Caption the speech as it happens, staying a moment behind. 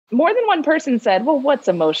more than one person said, well, what's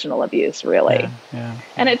emotional abuse really? Yeah.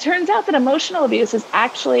 And it turns out that emotional abuse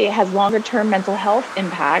has longer term mental health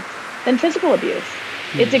impact than physical abuse.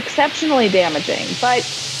 It's exceptionally damaging, but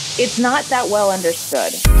it's not that well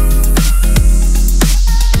understood.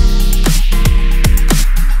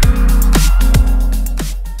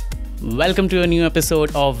 Welcome to a new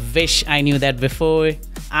episode of Wish I Knew That Before.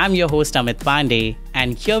 I'm your host Amit Pandey,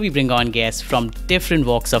 and here we bring on guests from different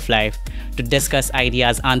walks of life to discuss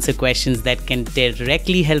ideas, answer questions that can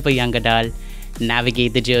directly help a young adult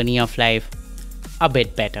navigate the journey of life a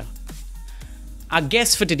bit better. Our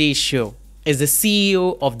guest for today's show is the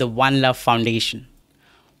CEO of the One Love Foundation.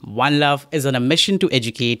 One Love is on a mission to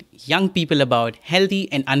educate young people about healthy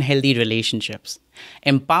and unhealthy relationships,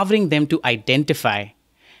 empowering them to identify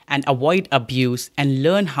and avoid abuse and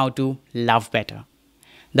learn how to love better.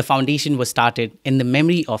 The foundation was started in the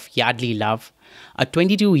memory of Yardley Love, a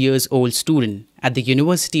 22 years old student at the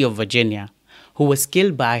University of Virginia who was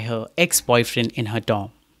killed by her ex-boyfriend in her dorm.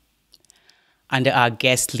 Under our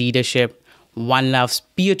guest leadership, One Love's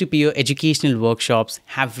peer-to-peer educational workshops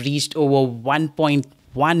have reached over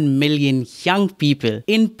 1.1 million young people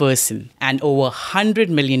in person, and over 100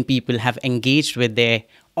 million people have engaged with their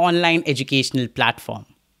online educational platform.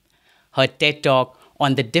 Her TED Talk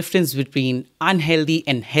on the difference between unhealthy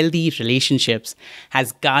and healthy relationships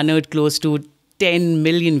has garnered close to 10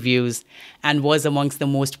 million views and was amongst the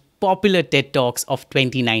most popular TED Talks of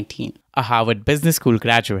 2019. A Harvard Business School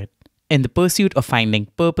graduate, in the pursuit of finding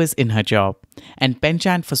purpose in her job and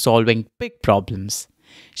penchant for solving big problems,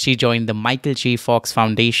 she joined the Michael J. Fox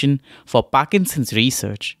Foundation for Parkinson's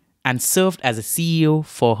Research and served as a CEO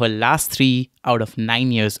for her last 3 out of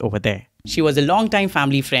 9 years over there. She was a longtime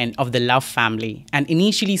family friend of the Love family and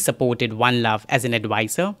initially supported One Love as an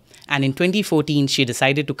advisor, and in 2014 she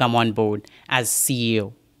decided to come on board as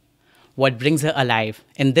CEO. What brings her alive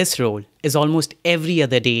in this role is almost every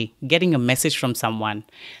other day getting a message from someone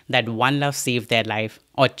that One Love saved their life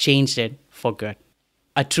or changed it for good.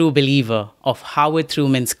 A true believer of Howard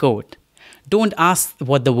Truman's quote, "Don't ask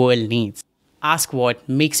what the world needs, ask what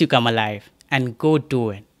makes you come alive and go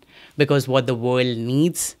do it, because what the world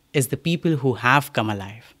needs is the people who have come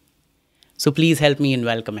alive." So please help me in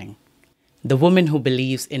welcoming the woman who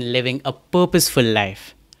believes in living a purposeful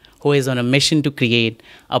life, who is on a mission to create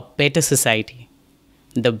a better society,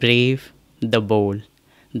 the brave, the bold,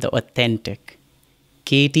 the authentic,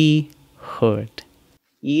 Katie Hurt.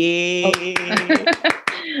 Yay!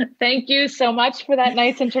 Thank you so much for that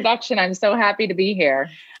nice introduction. I'm so happy to be here.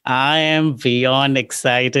 I am beyond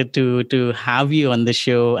excited to have you on the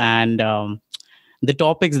show, and the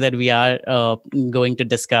topics that we are going to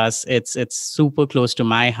discuss, it's super close to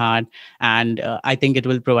my heart, and I think it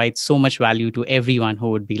will provide so much value to everyone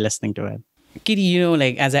who would be listening to it. Kitty,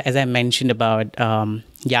 as I mentioned about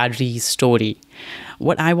Yardley's story,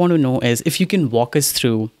 what I want to know is if you can walk us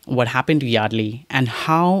through what happened to Yardley and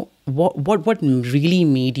what really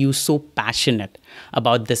made you so passionate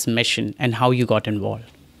about this mission and how you got involved.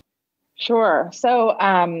 Sure. So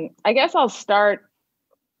I guess I'll start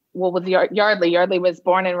with Yardley. Yardley was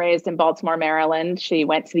born and raised in Baltimore, Maryland. She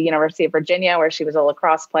went to the University of Virginia, where she was a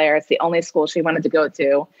lacrosse player. It's the only school she wanted to go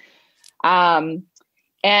to.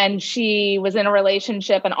 And she was in a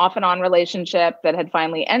relationship, an off and on relationship that had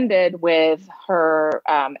finally ended with her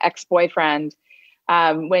ex-boyfriend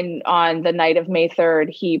when on the night of May 3rd,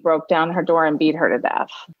 he broke down her door and beat her to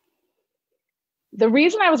death. The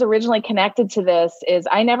reason I was originally connected to this is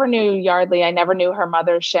I never knew Yardley. I never knew her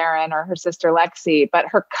mother, Sharon, or her sister, Lexi, but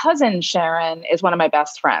her cousin, Sharon, is one of my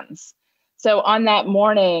best friends. So on that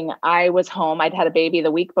morning, I was home. I'd had a baby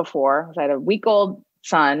the week before. I had a week-old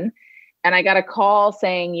son, and I got a call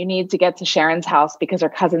saying, "You need to get to Sharon's house because her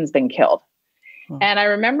cousin's been killed." Oh. And I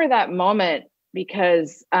remember that moment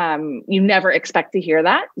because you never expect to hear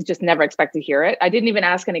that. You just never expect to hear it. I didn't even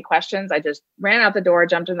ask any questions. I just ran out the door,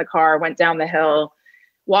 jumped in the car, went down the hill,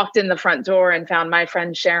 walked in the front door and found my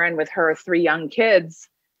friend Sharon with her 3 young kids.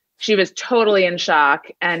 She was totally in shock,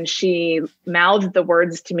 and she mouthed the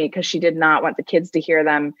words to me because she did not want the kids to hear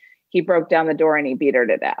them. He broke down the door and he beat her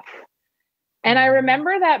to death. And I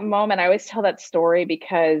remember that moment. I always tell that story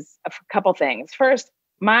because of a couple things. First,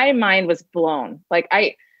 my mind was blown.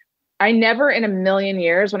 I never in a million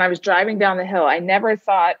years, when I was driving down the hill, I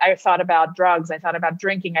thought about drugs. I thought about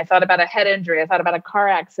drinking. I thought about a head injury. I thought about a car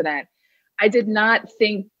accident. I did not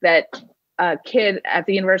think that a kid at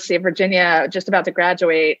the University of Virginia, just about to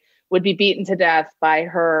graduate, would be beaten to death by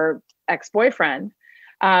her ex-boyfriend.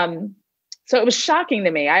 So it was shocking to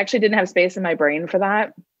me. I actually didn't have space in my brain for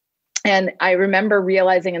that. And I remember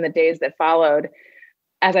realizing in the days that followed,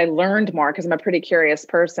 as I learned more, because I'm a pretty curious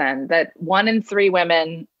person, that 1 in 3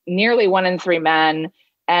 women nearly 1 in 3 men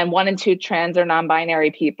and 1 in 2 trans or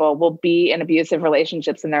non-binary people will be in abusive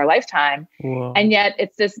relationships in their lifetime. Whoa. And yet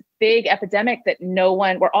it's this big epidemic that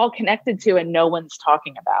we're all connected to and no one's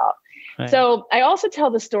talking about. Right. So I also tell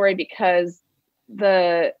the story because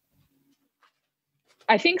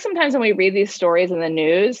I think sometimes when we read these stories in the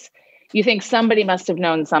news, you think somebody must have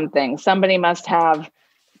known something. Somebody must have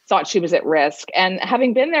thought she was at risk. And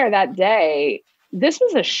having been there that day, this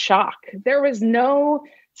was a shock. There was no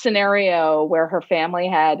scenario where her family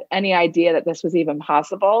had any idea that this was even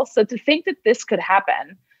possible. So to think that this could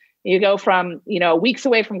happen, you go from, weeks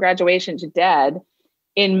away from graduation to dead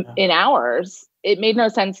in hours, it made no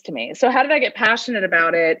sense to me. So how did I get passionate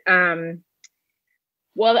about it?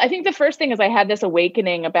 Well, I think the first thing is I had this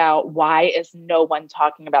awakening about why is no one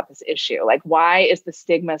talking about this issue? Like, why is the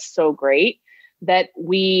stigma so great that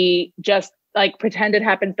we just pretend it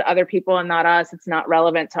happens to other people and not us? It's not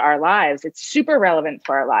relevant to our lives. It's super relevant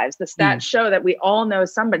to our lives. The stats show that we all know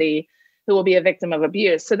somebody who will be a victim of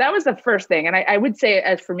abuse. So that was the first thing. And I would say,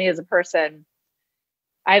 as for me as a person,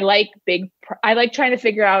 I like trying to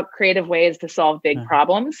figure out creative ways to solve big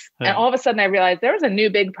problems. And all of a sudden I realized there was a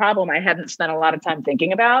new big problem I hadn't spent a lot of time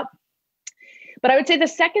thinking about. But I would say the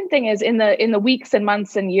second thing is in the weeks and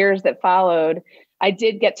months and years that followed, I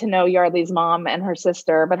did get to know Yardley's mom and her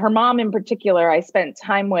sister, but her mom in particular, I spent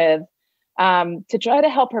time with to try to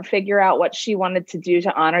help her figure out what she wanted to do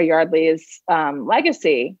to honor Yardley's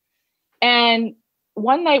legacy. And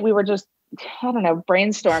one night we were just,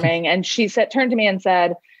 brainstorming, and she turned to me and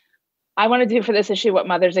said, I want to do for this issue what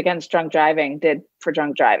Mothers Against Drunk Driving did for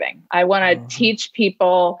drunk driving. I want to teach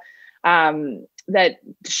people that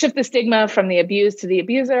shift the stigma from the abused to the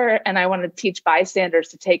abuser. And I want to teach bystanders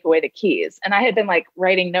to take away the keys. And I had been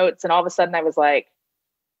writing notes, and all of a sudden I was like,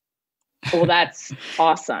 well, that's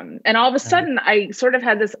awesome. And all of a sudden I sort of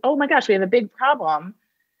had this, oh my gosh, we have a big problem.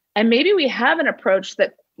 And maybe we have an approach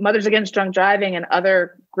that Mothers Against Drunk Driving and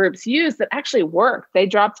other groups use that actually work. They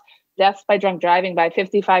dropped deaths by drunk driving by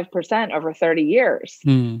 55% over 30 years.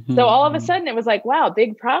 Mm-hmm. So all of a sudden it was like, wow,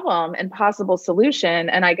 big problem and possible solution.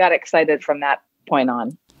 And I got excited from that point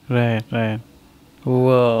on. Right.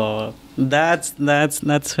 Whoa, that's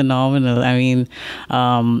phenomenal. I mean,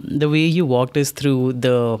 the way you walked us through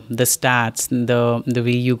the stats, the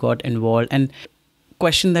way you got involved, and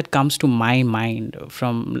question that comes to my mind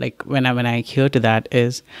from when I hear to that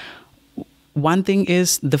is, one thing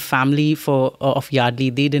is the family of Yardley,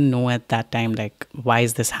 they didn't know at that time why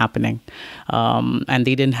is this happening, and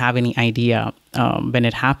they didn't have any idea when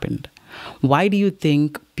it happened. Why do you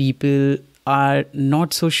think people are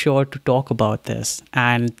not so sure to talk about this?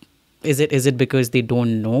 And is it because they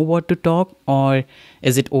don't know what to talk, or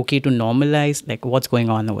is it okay to normalize? What's going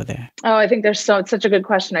on over there? Oh, I think it's such a good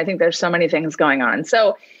question. I think there's so many things going on.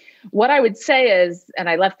 So what I would say is, and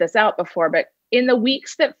I left this out before, but in the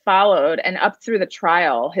weeks that followed and up through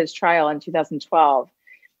his trial in 2012,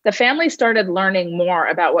 the family started learning more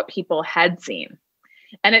about what people had seen.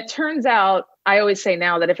 And it turns out, I always say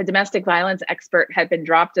now, that if a domestic violence expert had been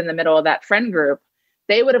dropped in the middle of that friend group,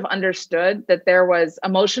 they would have understood that there was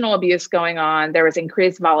emotional abuse going on, there was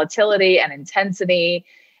increased volatility and intensity,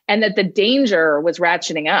 and that the danger was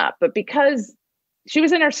ratcheting up. But because she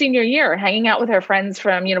was in her senior year, hanging out with her friends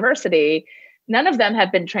from university, none of them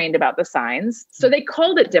had been trained about the signs. So they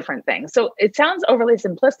called it different things. So it sounds overly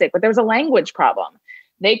simplistic, but there was a language problem.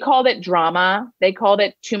 They called it drama. They called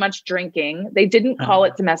it too much drinking. They didn't call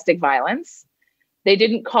it domestic violence. They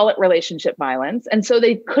didn't call it relationship violence. And so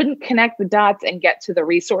they couldn't connect the dots and get to the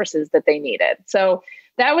resources that they needed. So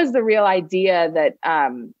that was the real idea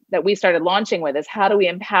that we started launching with, is how do we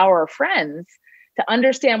empower friends to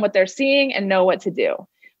understand what they're seeing and know what to do?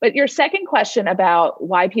 But your second question about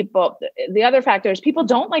why the other factor is people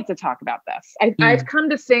don't like to talk about this. I've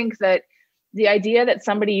come to think that the idea that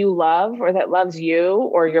somebody you love or that loves you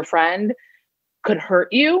or your friend could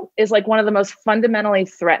hurt you is one of the most fundamentally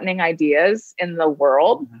threatening ideas in the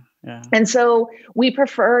world. Yeah. And so we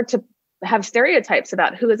prefer to have stereotypes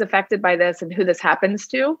about who is affected by this and who this happens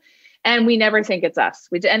to. And we never think it's us.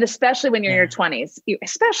 And especially when you're in your 20s,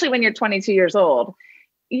 especially when you're 22 years old,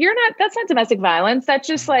 that's not domestic violence. That's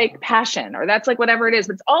just passion, or that's whatever it is.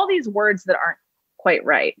 But it's all these words that aren't quite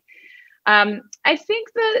right. I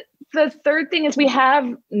think that the third thing is we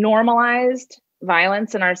have normalized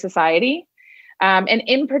violence in our society. And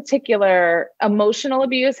in particular, emotional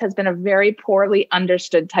abuse has been a very poorly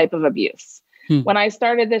understood type of abuse. When I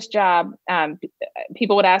started this job,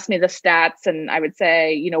 people would ask me the stats, and I would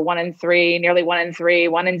say, 1 in 3, nearly 1 in 3,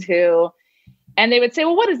 1 in 2. And they would say,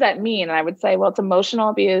 well, what does that mean? And I would say, well, it's emotional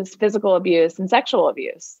abuse, physical abuse, and sexual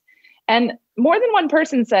abuse. And more than one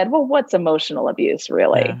person said, well, what's emotional abuse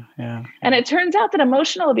really? And it turns out that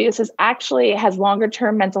emotional abuse has longer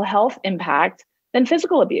term mental health impact than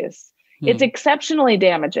physical abuse. It's exceptionally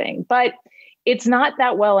damaging, but it's not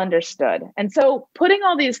that well understood. And so putting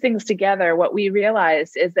all these things together, what we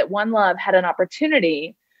realized is that One Love had an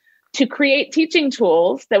opportunity to create teaching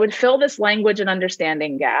tools that would fill this language and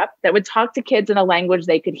understanding gap, that would talk to kids in a language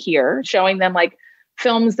they could hear, showing them like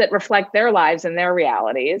films that reflect their lives and their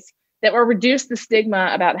realities, that will reduce the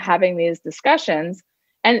stigma about having these discussions.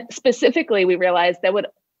 And specifically, we realized that would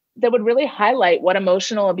really highlight what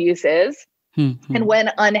emotional abuse is. And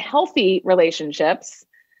when unhealthy relationships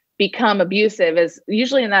become abusive is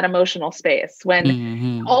usually in that emotional space,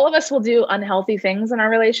 when all of us will do unhealthy things in our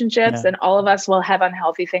relationships and all of us will have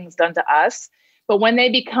unhealthy things done to us. But when they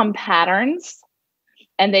become patterns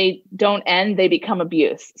and they don't end, they become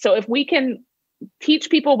abuse. So if we can teach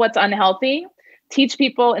people what's unhealthy,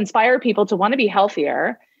 inspire people to want to be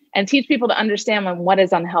healthier, and teach people to understand when what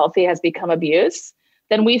is unhealthy has become abuse,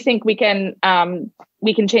 then we think we can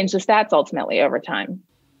change the stats ultimately over time.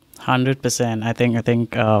 100%. I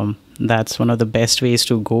think that's one of the best ways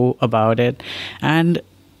to go about it. And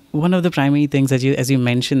one of the primary things, as you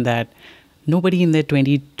mentioned, that nobody in their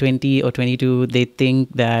 20 or 22, they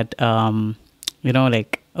think that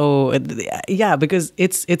because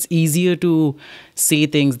it's easier to say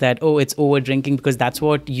things that, oh, it's over drinking, because that's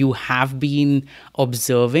what you have been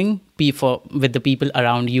observing with the people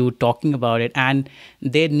around you talking about it. And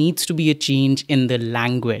there needs to be a change in the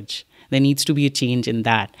language. There needs to be a change in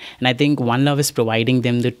that. And I think One Love is providing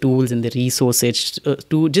them the tools and the resources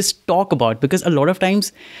to just talk about, because a lot of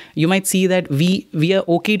times you might see that we are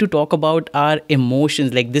okay to talk about our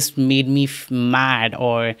emotions, like this made me mad,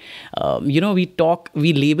 or,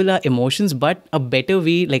 we label our emotions, but a better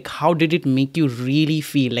way, like how did it make you really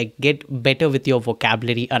feel, like get better with your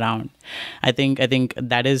vocabulary around. I think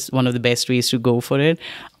that is one of the best ways to go for it.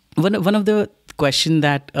 One of the question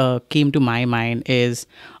that came to my mind is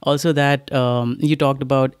also that you talked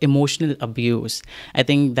about emotional abuse. I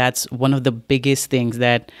think that's one of the biggest things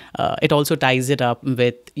that it also ties it up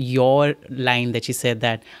with your line that you said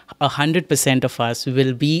that 100% of us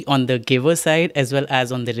will be on the giver side as well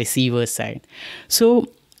as on the receiver side. So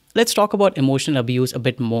let's talk about emotional abuse a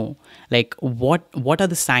bit more. Like what are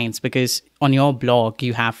the signs? Because on your blog,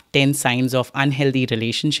 you have 10 signs of unhealthy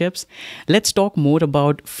relationships. Let's talk more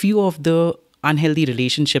about few of the unhealthy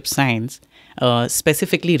relationship signs,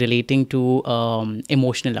 specifically relating to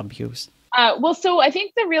emotional abuse. So I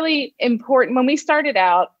think the really important, when we started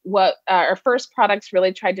out, what our first products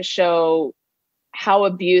really tried to show how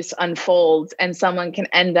abuse unfolds and someone can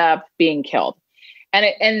end up being killed.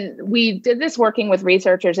 And we did this working with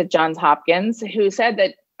researchers at Johns Hopkins who said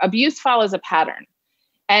that abuse follows a pattern,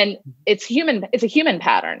 and it's a human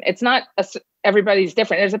pattern. It's not everybody's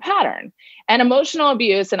different. There's a pattern, and emotional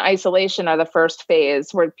abuse and isolation are the first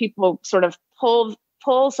phase, where people sort of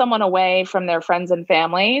pull someone away from their friends and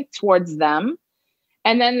family towards them.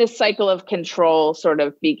 And then this cycle of control sort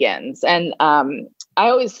of begins. And I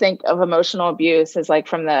always think of emotional abuse as like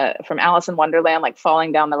from Alice in Wonderland, like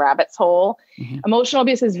falling down the rabbit's hole. Emotional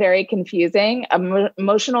abuse is very confusing.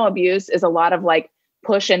 Emotional abuse is a lot of like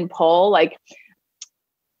push and pull. Like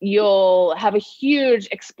you'll have a huge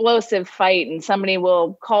explosive fight and somebody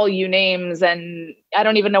will call you names and I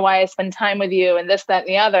don't even know why I spend time with you and this, that, and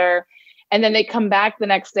the other. And then they come back the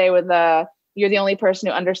next day with you're the only person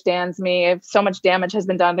who understands me. If so much damage has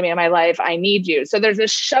been done to me in my life, I need you. So there's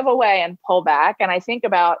this shove away and pull back. And I think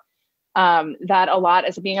about that a lot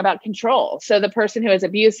as being about control. So the person who is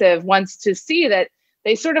abusive wants to see that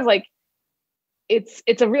they sort of like,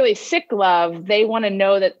 it's a really sick love. They want to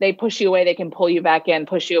know that they push you away, they can pull you back in,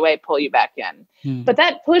 push you away, pull you back in. But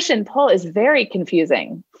that push and pull is very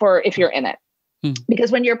confusing for if you're in it.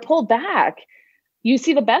 Because when you're pulled back, you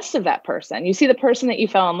see the best of that person. You see the person that you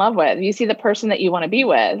fell in love with. You see the person that you want to be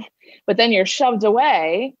with, but then you're shoved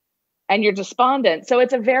away and you're despondent. So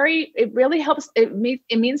it really helps. It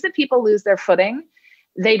means that people lose their footing.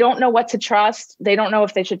 They don't know what to trust. They don't know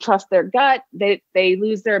if they should trust their gut. They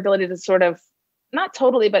lose their ability to sort of, not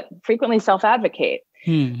totally, but frequently self-advocate.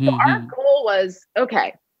 So our goal was,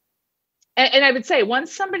 okay. And I would say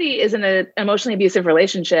once somebody is in an emotionally abusive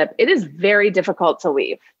relationship, it is very difficult to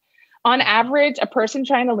leave. On average, a person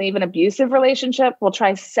trying to leave an abusive relationship will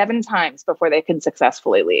try 7 times before they can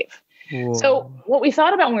successfully leave. Whoa. So what we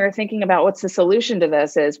thought about when we were thinking about what's the solution to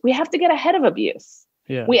this is we have to get ahead of abuse.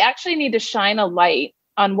 Yeah. We actually need to shine a light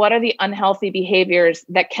on what are the unhealthy behaviors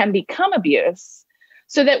that can become abuse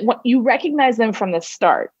so that you recognize them from the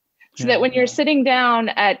start. So that when you're sitting down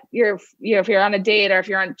at if you're on a date or if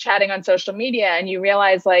you're chatting on social media and you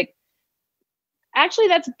realize like, actually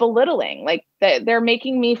that's belittling. Like they're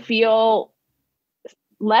making me feel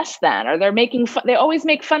less than, or they're making fun. They always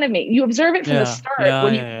make fun of me. You observe it from the start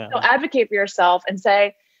when you advocate for yourself and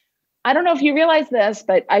say, I don't know if you realize this,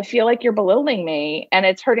 but I feel like you're belittling me and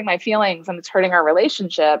it's hurting my feelings and it's hurting our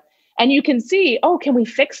relationship. And you can see, oh, can we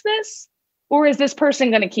fix this? Or is this person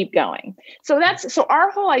going to keep going? So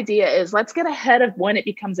our whole idea is, let's get ahead of when it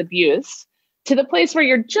becomes abuse to the place where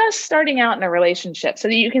you're just starting out in a relationship, so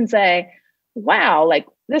that you can say, wow, like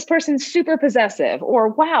this person's super possessive, or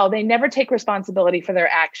wow, they never take responsibility for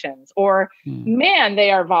their actions, or man,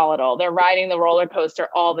 they are volatile. They're riding the roller coaster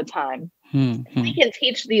all the time. If we can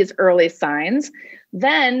teach these early signs,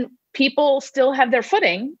 then people still have their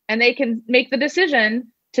footing and they can make the decision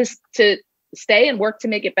to stay and work to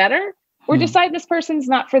make it better, or decide this person's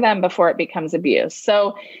not for them before it becomes abuse.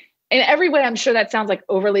 So in every way, I'm sure that sounds like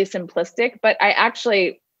overly simplistic, but I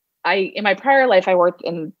in my prior life, I worked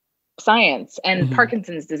in science and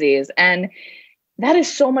Parkinson's disease. And that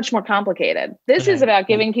is so much more complicated. This is about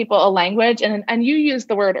giving people a language. And you used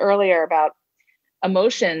the word earlier about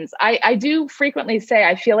emotions. I do frequently say,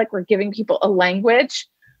 I feel like we're giving people a language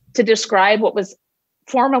to describe what was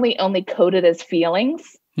formerly only coded as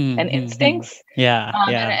feelings and instincts.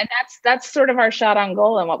 And that's sort of our shot on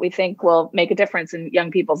goal and what we think will make a difference in young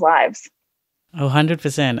people's lives. Oh,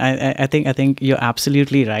 100%. I think you're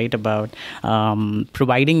absolutely right about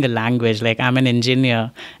providing a language. Like, I'm an engineer,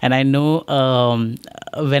 and I know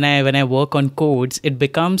when I work on codes, it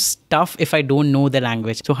becomes tough if I don't know the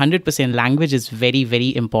language. So 100% language is very,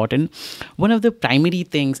 very important. One of the primary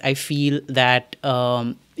things I feel that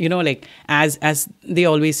like as they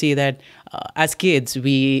always say that as kids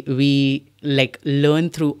we like learn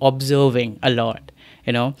through observing a lot,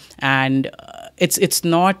 and it's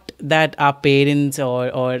not that our parents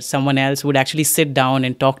or someone else would actually sit down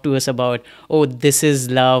and talk to us about, oh, this is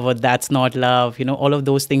love or that's not love, all of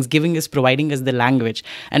those things, providing us the language.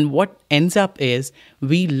 And what ends up is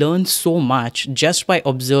we learn so much just by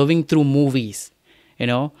observing through movies.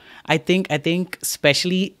 I think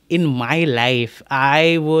especially in my life,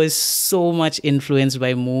 I was so much influenced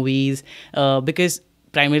by movies because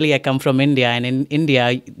primarily I come from India, and in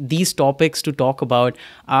India, these topics to talk about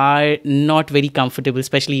are not very comfortable,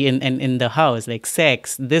 especially in the house, like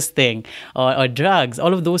sex, this thing, or drugs.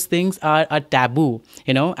 All of those things are taboo.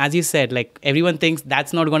 As you said, like everyone thinks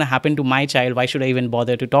that's not going to happen to my child. Why should I even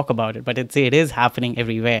bother to talk about it? But it is happening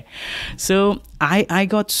everywhere. So I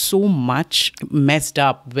got so much messed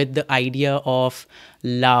up with the idea of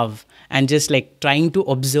love and just like trying to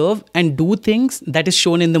observe and do things that is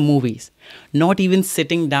shown in the movies, not even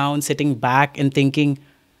sitting back and thinking,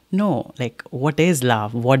 no, like, what is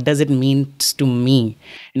love? What does it mean to me?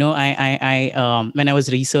 I when I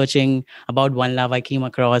was researching about One Love, I came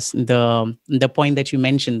across the point that you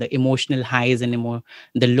mentioned, the emotional highs and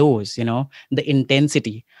the lows, the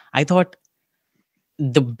intensity. I thought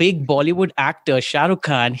the big Bollywood actor, Shah Rukh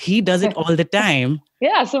Khan, he does it all the time.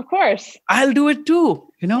 Yes, of course. I'll do it too,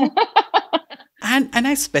 And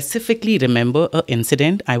I specifically remember an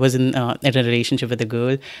incident. I was in a relationship with a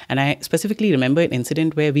girl, and I specifically remember an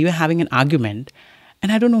incident where we were having an argument,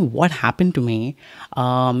 and I don't know what happened to me.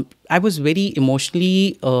 I was very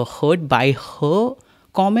emotionally hurt by her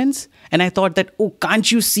comments, and I thought that, oh,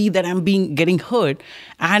 can't you see that I'm getting hurt?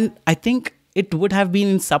 And I think it would have been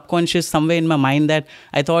in subconscious somewhere in my mind that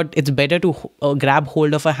I thought it's better to grab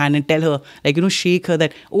hold of her hand and tell her, like, shake her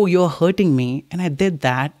that, oh, you're hurting me. And I did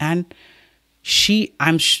that. And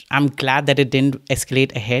I'm glad that it didn't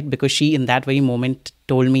escalate ahead, because she in that very moment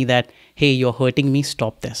told me that, hey, you're hurting me,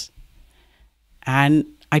 stop this. And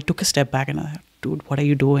I took a step back and I thought, dude, what are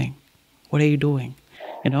you doing? What are you doing?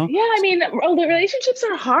 Yeah, I mean, the relationships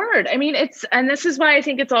are hard. I mean, and this is why I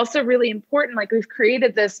think it's also really important. Like, we've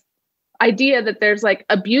created this idea that there's like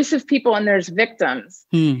abusive people and there's victims.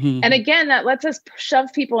 And again, that lets us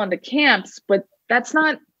shove people into camps, but that's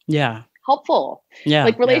not helpful.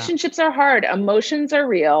 Like, relationships are hard. Emotions are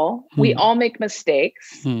real. We all make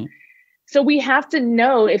mistakes. So we have to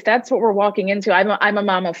know if that's what we're walking into. I'm a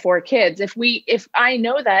mom of 4 kids. If I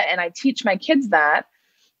know that and I teach my kids that,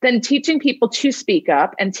 then teaching people to speak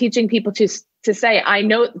up and teaching people to say, I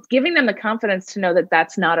know, giving them the confidence to know that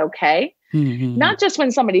that's not okay. Not just when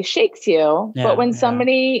somebody shakes you, but when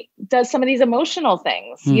somebody does some of these emotional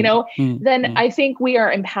things, then I think we are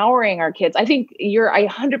empowering our kids. I think I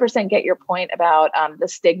 100% get your point about the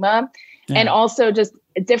stigma, and also just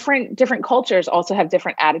different cultures also have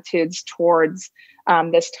different attitudes towards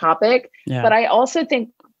this topic. But I also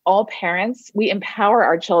think all parents, we empower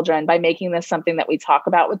our children by making this something that we talk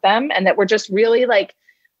about with them, and that we're just really like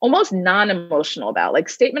almost non-emotional about. Like,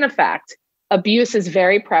 statement of fact, abuse is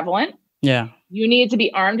very prevalent. You need to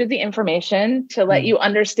be armed with the information to let you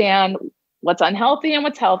understand what's unhealthy and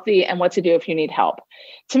what's healthy and what to do if you need help.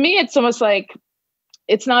 To me, it's almost like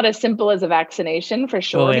it's not as simple as a vaccination for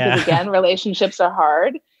sure, because again, relationships are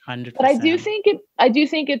hard. 100%. But I do think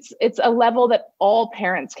it's a level that all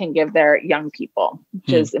parents can give their young people,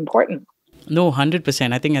 which is important. No,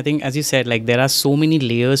 100%. I think as you said, like there are so many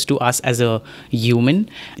layers to us as a human.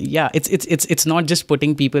 Yeah, it's not just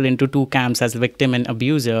putting people into two camps as victim and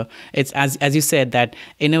abuser. It's as you said, that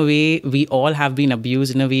in a way we all have been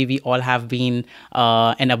abused, in a way we all have been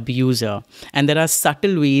an abuser. And there are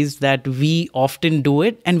subtle ways that we often do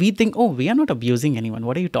it and we think, oh, we are not abusing anyone.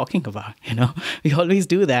 What are you talking about? We always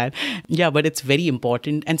do that. Yeah, but it's very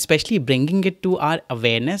important, and especially bringing it to our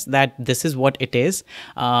awareness that this is what it is.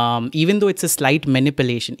 Even though it's a slight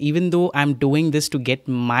manipulation, even though I'm doing this to get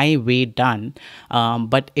my way done,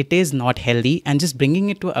 but it is not healthy, and just bringing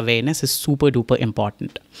it to awareness is super duper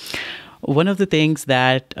important. One of the things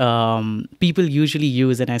that people usually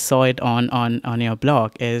use, and I saw it on your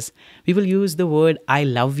blog, is people use the word "I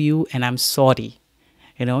love you" and "I'm sorry."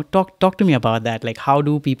 Talk to me about that. Like, how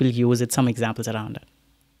do people use it? Some examples around it.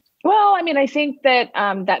 Well, I mean, I think that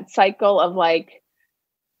that cycle of like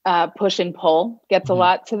push and pull gets a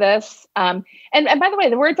lot to this. And by the way,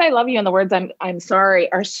 the words "I love you" and the words I'm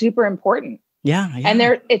sorry are super important. Yeah. And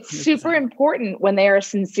it's 100%. Super important when they are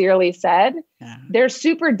sincerely said. Yeah. They're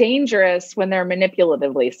super dangerous when they're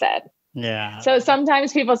manipulatively said. Yeah. So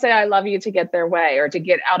sometimes people say "I love you" to get their way or to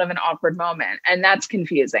get out of an awkward moment, and that's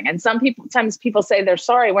confusing. And sometimes people say they're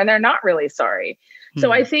sorry when they're not really sorry.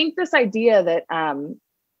 So I think this idea that, and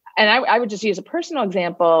I would just use a personal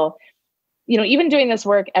example. Even doing this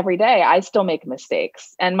work every day, I still make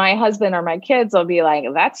mistakes, and my husband or my kids will be like,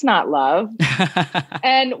 "That's not love."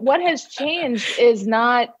 And what has changed is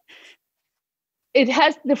the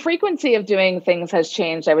frequency of doing things has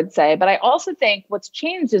changed, I would say. But I also think what's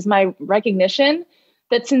changed is my recognition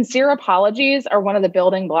that sincere apologies are one of the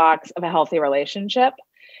building blocks of a healthy relationship.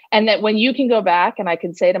 And that when you can go back and I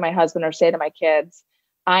can say to my husband or say to my kids,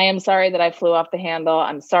 "I am sorry that I flew off the handle.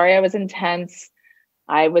 I'm sorry I was intense.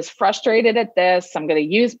 I was frustrated at this.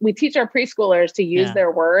 We teach our preschoolers to use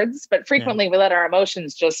their words, but frequently we let our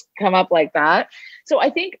emotions just come up like that." So I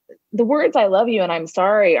think the words "I love you" and "I'm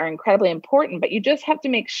sorry" are incredibly important, but you just have to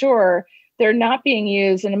make sure they're not being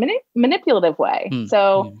used in a manipulative way.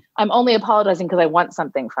 So I'm only apologizing because I want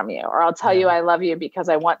something from you, or I'll tell you I love you because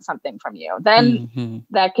I want something from you. Then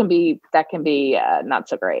that can be not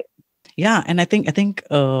so great. Yeah, and I think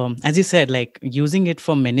as you said, like using it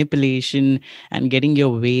for manipulation and getting your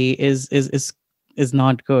way is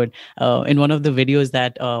not good. In one of the videos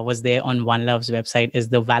that was there on One Love's website is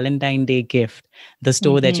the Valentine Day gift, the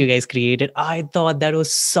store that you guys created. I thought that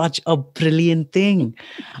was such a brilliant thing.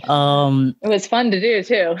 It was fun to do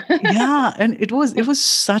too. Yeah, and it was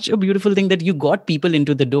such a beautiful thing that you got people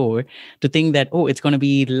into the door to think that, oh, it's going to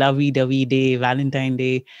be lovey-dovey day, Valentine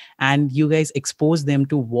Day, and you guys exposed them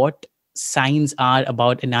to what signs are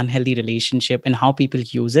about an unhealthy relationship and how people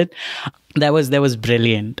use it. That was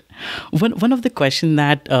brilliant. One of the questions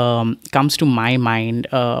that comes to my mind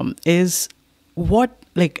is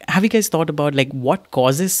have you guys thought about like what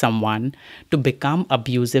causes someone to become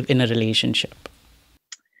abusive in a relationship?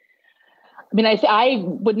 I mean, I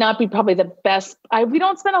would not be probably the best. We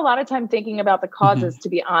don't spend a lot of time thinking about the causes, to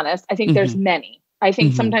be honest. I think there's many. I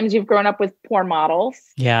think sometimes you've grown up with poor models.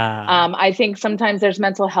 Yeah. I think sometimes there's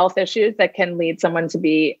mental health issues that can lead someone to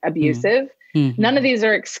be abusive. None of these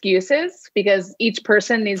are excuses, because each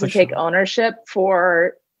person needs to take ownership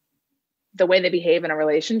for the way they behave in a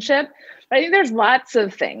relationship. But I think there's lots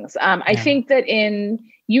of things. I think that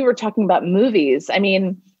you were talking about movies. I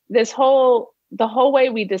mean, the whole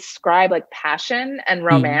way we describe like passion and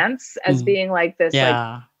romance as being like this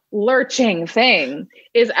like lurching thing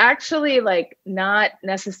is actually like not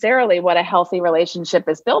necessarily what a healthy relationship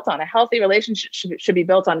is built on. A healthy relationship should be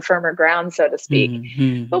built on firmer ground, so to speak.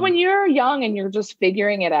 But when you're young and you're just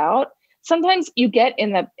figuring it out, sometimes you get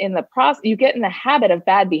in the process, you get in the habit of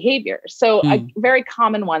bad behavior. So a very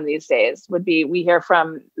common one these days would be, we hear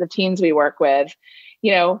from the teens we work with,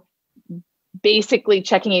 basically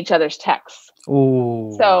checking each other's texts.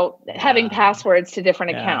 Ooh, so having passwords to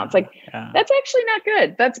different accounts, that's actually not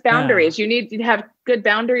good. That's boundaries. You need to have good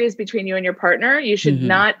boundaries between you and your partner. You should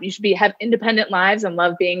have independent lives and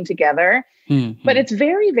love being together. But it's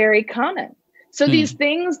very, very common. So these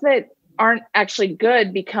things that aren't actually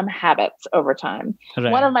good become habits over time.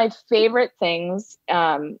 Right. One of my favorite things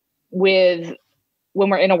when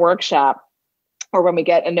we're in a workshop or when we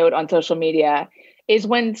get a note on social media is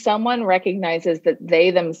when someone recognizes that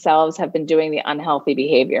they themselves have been doing the unhealthy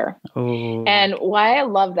behavior. And why I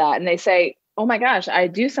love that. And they say, oh my gosh, I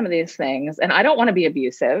do some of these things and I don't want to be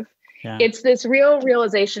abusive. Yeah. It's this real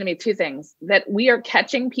realization to me, two things, that we are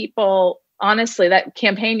catching people. Honestly, that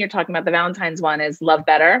campaign you're talking about, the Valentine's one, is Love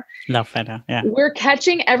Better. Love better. Yeah. We're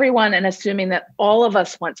catching everyone and assuming that all of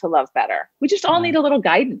us want to love better. We just all need a little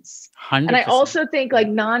guidance. 100%. And I also think like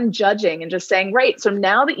non-judging and just saying, right, so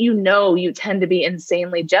now that you know you tend to be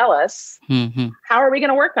insanely jealous, how are we going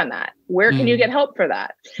to work on that? Where can you get help for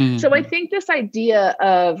that? So I think this idea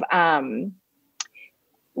of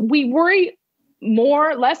we worry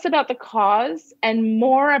less about the cause and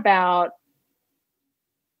more about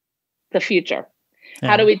the future. Yeah.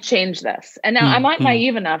 How do we change this? And now I'm not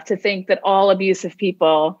naive enough to think that all abusive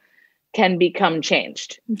people can become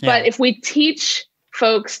changed. But if we teach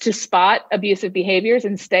folks to spot abusive behaviors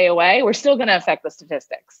and stay away, we're still going to affect the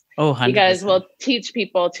statistics. Oh, 100%. Because we'll teach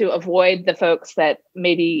people to avoid the folks that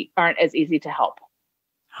maybe aren't as easy to help.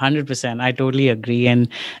 100%. I totally agree. And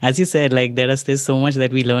as you said, like there's so much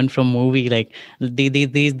that we learn from movie. Like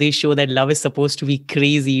they show that love is supposed to be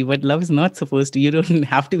crazy, but love is not supposed to. You don't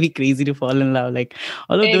have to be crazy to fall in love. Like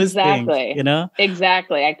all of those things, you know?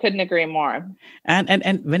 Exactly. I couldn't agree more.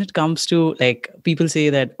 And when it comes to like people say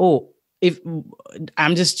that, oh, if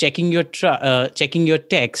I'm just checking your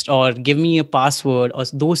text or give me a password or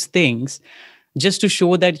those things, just to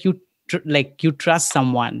show that you trust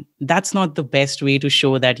someone. That's not the best way to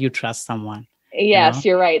show that you trust someone. Yes,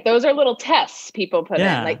 you're right. Those are little tests people put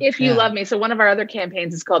in. Like, if you love me. So one of our other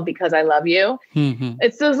campaigns is called Because I Love You.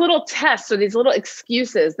 It's those little tests or these little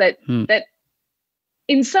excuses that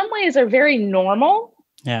in some ways are very normal.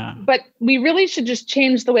 Yeah. But we really should just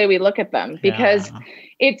change the way we look at them, because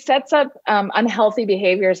it sets up unhealthy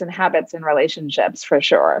behaviors and habits in relationships for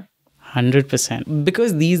sure. 100%,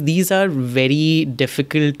 because these are very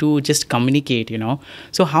difficult to just communicate, you know.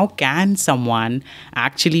 So how can someone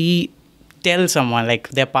actually tell someone, like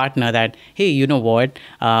their partner, that, hey, you know what,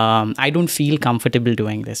 I don't feel comfortable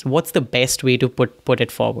doing this? What's the best way to put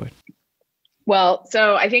it forward? Well,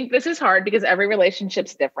 so I think this is hard because every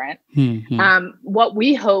relationship's different. What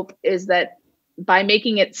we hope is that by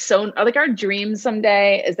making it so, like, our dream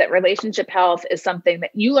someday is that relationship health is something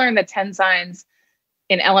that you learn the 10 signs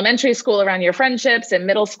in elementary school around your friendships, in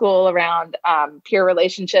middle school around peer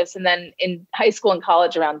relationships, and then in high school and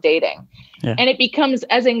college around dating. Yeah. And it becomes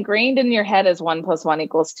as ingrained in your head as 1 + 1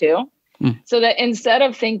 = 2. So that instead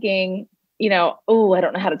of thinking, you know, oh, I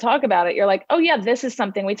don't know how to talk about it, you're like, oh yeah, this is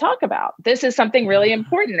something we talk about. This is something really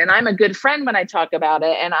important. And I'm a good friend when I talk about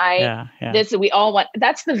it. And we all want,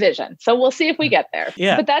 that's the vision. So we'll see if we get there.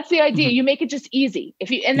 Yeah. But that's the idea. You make it just easy.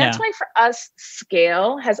 That's why for us,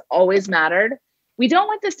 scale has always mattered. We don't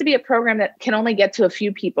want this to be a program that can only get to a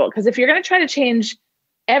few people. Because if you're going to try to change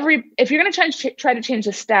if you're going to try to change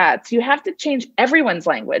the stats, you have to change everyone's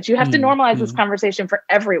language. You have to normalize this conversation for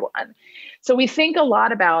everyone. So we think a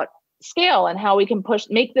lot about scale and how we can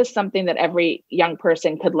make this something that every young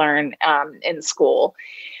person could learn in school.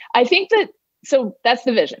 I think so that's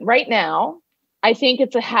the vision. Right now, I think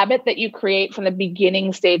it's a habit that you create from the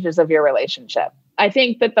beginning stages of your relationship. I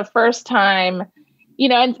think that the first time, you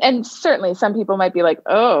know, and certainly some people might be like,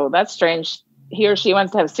 oh, that's strange. He or she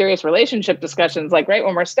wants to have serious relationship discussions, like right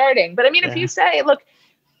when we're starting. But I mean, if you say, look,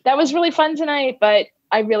 that was really fun tonight, but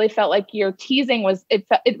I really felt like your teasing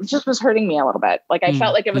it just was hurting me a little bit. Like I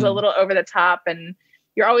felt like it was a little over the top, and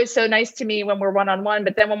you're always so nice to me when we're one-on-one.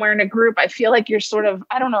 But then when we're in a group, I feel like you're sort of,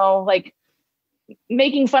 I don't know, like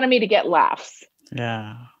making fun of me to get laughs.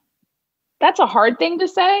 Yeah. That's a hard thing to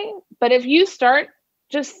say. But if you start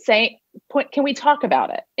just saying, can we talk about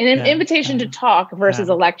it? An invitation to talk versus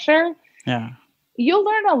a lecture. Yeah. You'll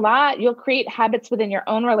learn a lot. You'll create habits within your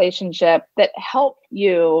own relationship that help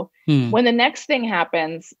you when the next thing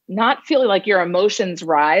happens, not feeling like your emotions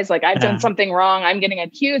rise. Like I've done something wrong. I'm getting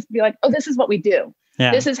accused. Be like, oh, this is what we do.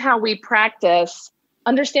 Yeah. This is how we practice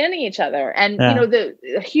understanding each other. And, you know, the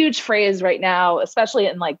huge phrase right now, especially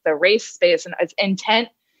in like the race space, and it's intent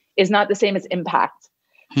is not the same as impact.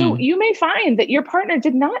 So you may find that your partner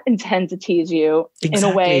did not intend to tease you in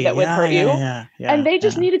a way that would hurt you. And they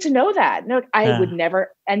just needed to know that. No, I would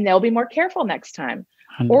never, and they'll be more careful next time.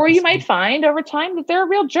 100%. Or you might find over time that they're a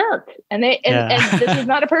real jerk and and this is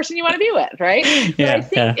not a person you want to be with. Right. So I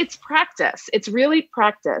think it's practice. It's really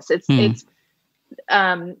practice. It's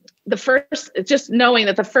just knowing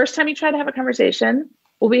that the first time you try to have a conversation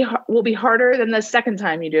will be harder than the second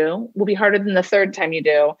time you do, will be harder than the third time you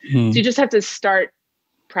do. So you just have to start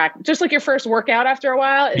practice, just like your first workout after a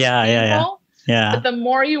while is painful. But the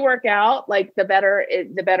more you work out, like the better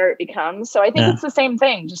it becomes. So I think it's the same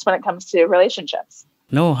thing just when it comes to relationships.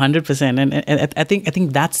 No, 100%. And I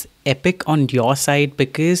think that's epic on your side,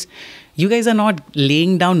 because you guys are not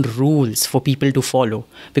laying down rules for people to follow,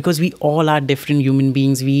 because we all are different human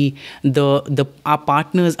beings. Our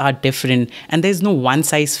partners are different, and there's no one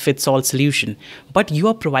size fits all solution. But you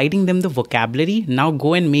are providing them the vocabulary. Now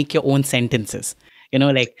go and make your own sentences.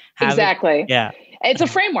 Like exactly. Yeah. It's a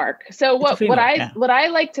framework. So what I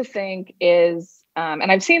like to think is,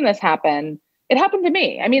 and I've seen this happen. It happened to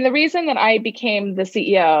me. I mean, the reason that I became the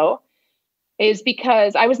CEO is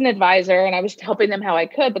because I was an advisor and I was helping them how I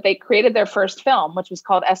could, but they created their first film, which was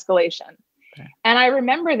called Escalation. Okay. And I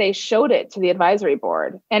remember they showed it to the advisory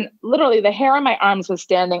board, and literally the hair on my arms was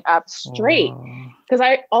standing up straight, because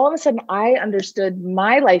all of a sudden I understood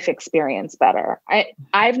my life experience better.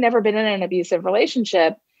 I've never been in an abusive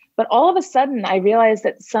relationship, but all of a sudden I realized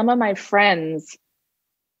that some of my friends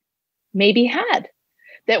maybe had.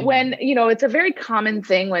 That when, it's a very common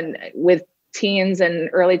thing with teens and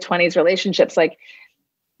early 20s relationships, like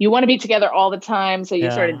you want to be together all the time. So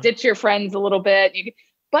you sort of ditch your friends a little bit,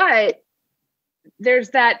 but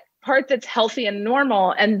there's that part that's healthy and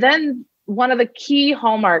normal. And then one of the key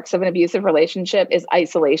hallmarks of an abusive relationship is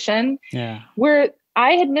isolation, where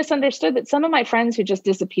I had misunderstood that some of my friends who just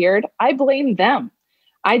disappeared, I blamed them.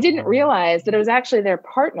 I didn't realize that it was actually their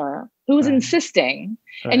partner who was insisting.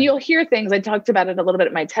 Right. And you'll hear things, I talked about it a little bit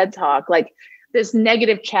at my TED Talk, like this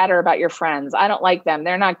negative chatter about your friends. I don't like them.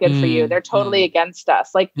 They're not good for you. They're totally against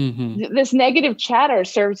us. Like this negative chatter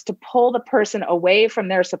serves to pull the person away from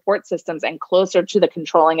their support systems and closer to the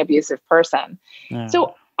controlling abusive person.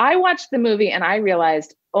 So I watched the movie and I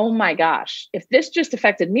realized, oh my gosh, if this just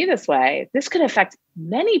affected me this way, this could affect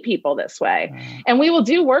many people this way. And we will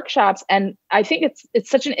do workshops. And I think it's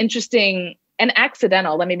such an interesting and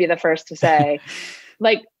accidental, let me be the first to say,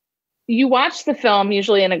 like you watch the film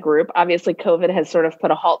usually in a group. Obviously, COVID has sort of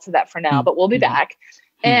put a halt to that for now, but we'll be back.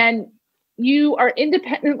 And you are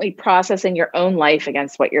independently processing your own life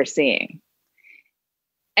against what you're seeing.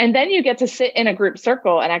 And then you get to sit in a group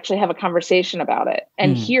circle and actually have a conversation about it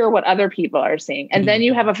and hear what other people are seeing. And then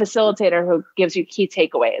you have a facilitator who gives you key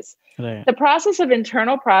takeaways. Right. The process of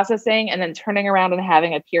internal processing and then turning around and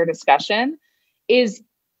having a peer discussion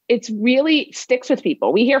it's really sticks with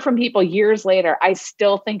people. We hear from people years later. I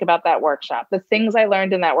still think about that workshop. The things I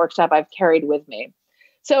learned in that workshop, I've carried with me.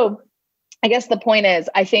 So I guess the point is,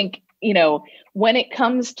 I think, when it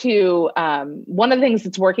comes to one of the things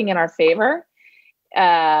that's working in our favor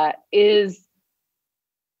is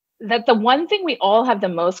that the one thing we all have the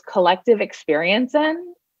most collective experience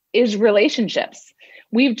in is relationships.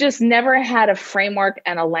 We've just never had a framework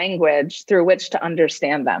and a language through which to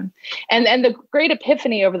understand them. And the great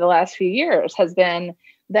epiphany over the last few years has been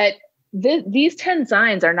that these 10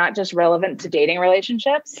 signs are not just relevant to dating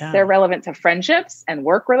relationships. They're relevant to friendships and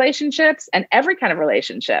work relationships and every kind of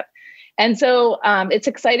relationship. And so it's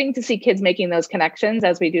exciting to see kids making those connections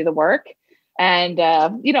as we do the work. And,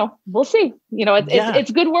 we'll see,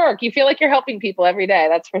 it's good work. You feel like you're helping people every day.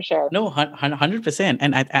 That's for sure. No, 100%.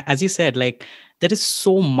 And as you said, like there is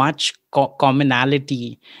so much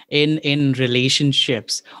commonality in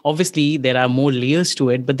relationships. Obviously, there are more layers to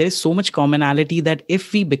it, but there is so much commonality that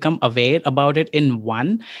if we become aware about it in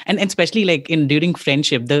one, and especially like during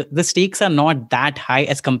friendship, the stakes are not that high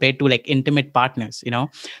as compared to like intimate partners, So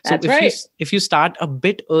That's right. If you start a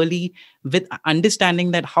bit early with understanding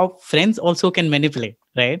that how friends also can manipulate,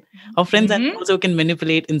 right? How friends also can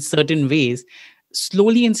manipulate in certain ways,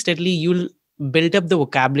 slowly and steadily, you'll build up the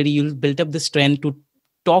vocabulary, you'll build up the strength to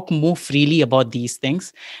talk more freely about these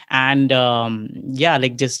things. And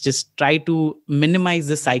just try to minimize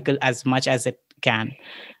the cycle as much as it can.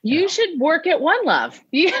 You should work at One Love.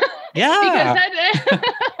 Because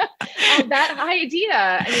that idea,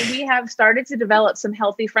 I mean, we have started to develop some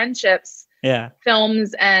healthy friendships,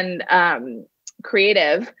 films and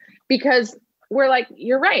creative, because we're like,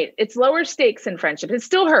 you're right. It's lower stakes in friendship. It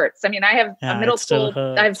still hurts. I mean, I have a middle school,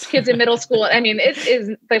 I have kids in middle school. I mean, it is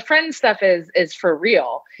the friend stuff is for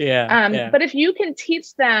real. But if you can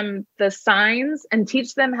teach them the signs and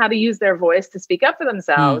teach them how to use their voice to speak up for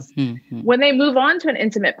themselves, when they move on to an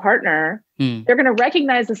intimate partner, they're going to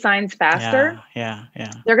recognize the signs faster.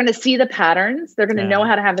 They're going to see the patterns. They're going to know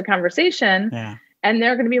how to have the conversation. And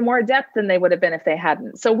they're going to be more adept than they would have been if they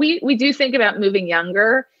hadn't. So we do think about moving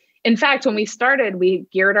younger. In fact, when we started, we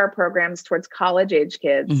geared our programs towards college age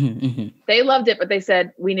kids. They loved it, but they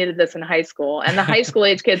said, we needed this in high school. And the high school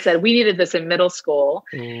age kids said, we needed this in middle school.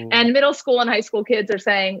 And middle school and high school kids are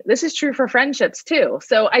saying, this is true for friendships too.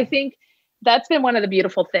 So I think that's been one of the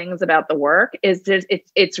beautiful things about the work is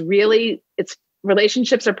it's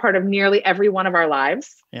relationships are part of nearly every one of our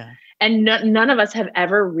lives. And none of us have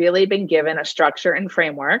ever really been given a structure and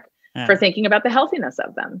framework for thinking about the healthiness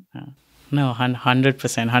of them. No,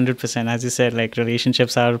 100%. As you said, like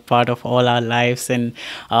relationships are part of all our lives, and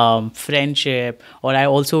friendship. Or I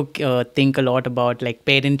also think a lot about like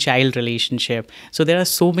parent-child relationship. So there are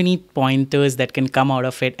so many pointers that can come out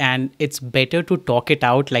of it, and it's better to talk it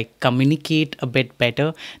out, like communicate a bit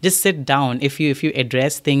better. Just sit down. If you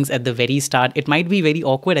address things at the very start, it might be very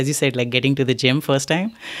awkward, as you said, like getting to the gym first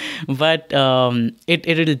time, but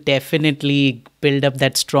it'll definitely build up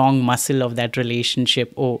that strong muscle of that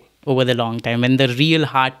relationship over the long time when the real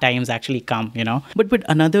hard times actually come, But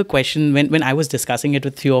another question, when I was discussing it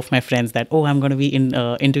with few of my friends that, I'm going to be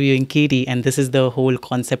interviewing Katie and this is the whole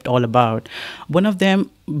concept all about, one of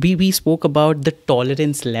them, we spoke about the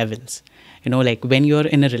tolerance levels. Like when you're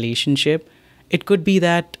in a relationship, it could be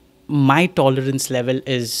that my tolerance level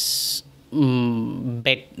is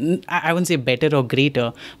I wouldn't say better or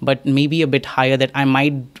greater, but maybe a bit higher, that I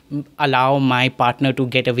might allow my partner to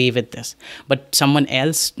get away with this, but someone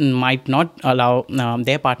else might not allow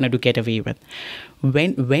their partner to get away with.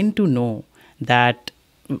 When to know that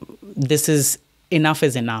this is enough,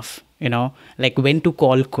 like when to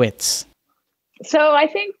call quits. So I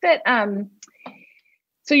think that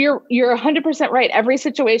so you're 100% right. Every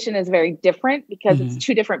situation is very different because it's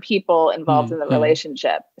two different people involved in the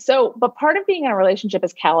relationship. So, but part of being in a relationship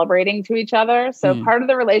is calibrating to each other. So part of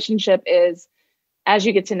the relationship is, as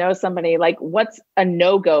you get to know somebody, like what's a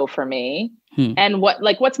no-go for me and what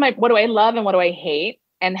do I love and what do I hate?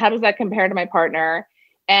 And how does that compare to my partner?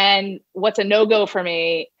 And what's a no-go for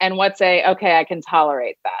me and what's okay, I can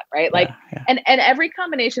tolerate that. Right. And every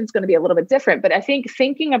combination is going to be a little bit different, but I think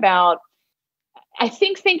thinking about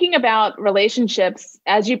relationships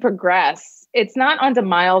as you progress, it's not onto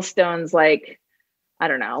milestones like, I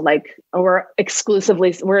don't know, like we're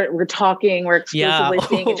exclusively seeing each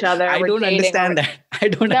other. I don't understand that.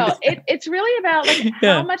 It's really about like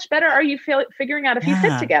how much better are you figuring out if you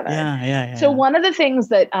fit together. So one of the things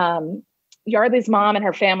that Yardley's mom and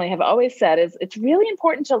her family have always said is it's really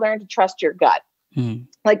important to learn to trust your gut.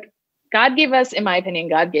 Like God gave us, in my opinion,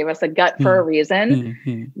 God gave us a gut for a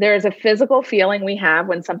reason. There's a physical feeling we have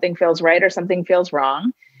when something feels right or something feels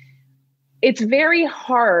wrong. It's very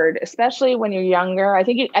hard, especially when you're younger. I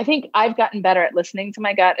think I've gotten better at listening to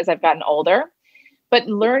my gut as I've gotten older, but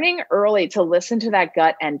learning early to listen to that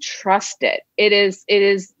gut and trust it. It is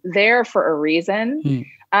there for a reason.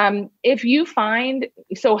 If you find,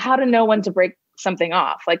 so how to know when to break something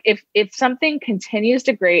off? Like if something continues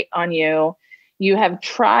to grate on you, you have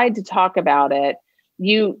tried to talk about it,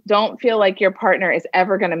 you don't feel like your partner is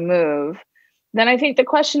ever going to move, then I think the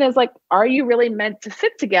question is like, are you really meant to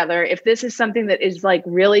fit together if this is something that is like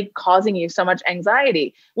really causing you so much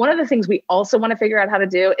anxiety? One of the things we also want to figure out how to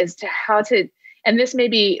do is and this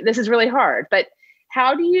is really hard, but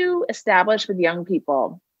how do you establish with young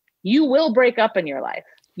people, you will break up in your life.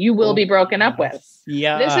 You will be broken up with.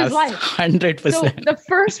 Yeah, this is life. 100%. So the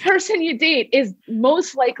first person you date is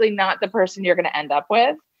most likely not the person you're going to end up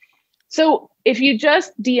with. So if you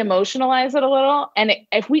just de-emotionalize it a little, and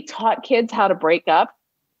if we taught kids how to break up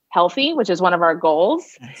healthy, which is one of our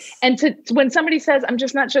goals, and when somebody says, I'm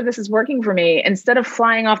just not sure this is working for me, instead of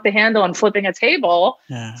flying off the handle and flipping a table,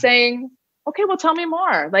 saying, okay, well, tell me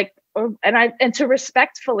more, and to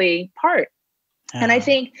respectfully part. And I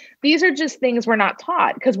think these are just things we're not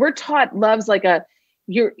taught, because we're taught love's like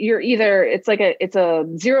you're either, it's a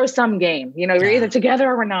zero-sum game. You're either together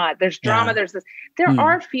or we're not. There's drama. There's this. There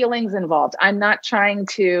are feelings involved. I'm not trying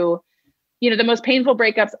to, the most painful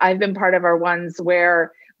breakups I've been part of are ones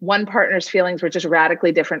where one partner's feelings were just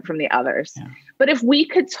radically different from the others. But if we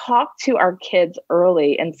could talk to our kids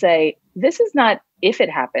early and say, this is not if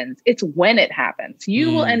it happens, it's when it happens.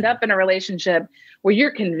 You will end up in a relationship where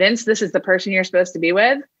you're convinced this is the person you're supposed to be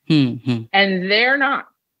with, and they're not.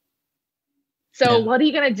 So what are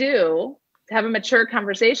you going to do to have a mature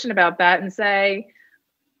conversation about that and say,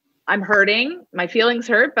 I'm hurting, my feelings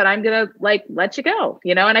hurt, but I'm going to let you go,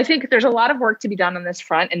 And I think there's a lot of work to be done on this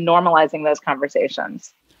front in normalizing those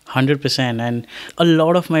conversations. 100%. And a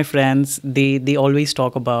lot of my friends, they always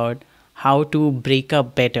talk about how to break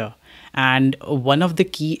up better. And one of the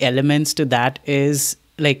key elements to that is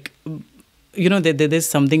there's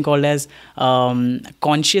something called as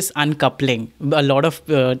conscious uncoupling. A lot of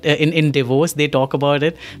in divorce, they talk about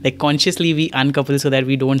it, like consciously we uncouple so that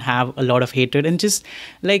we don't have a lot of hatred, and just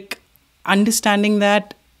like understanding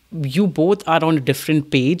that you both are on a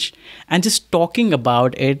different page, and just talking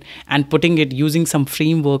about it and putting it, using some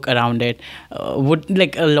framework around it, would,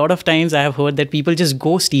 like, a lot of times I have heard that people just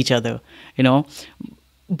ghost each other,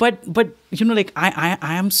 but I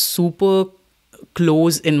am super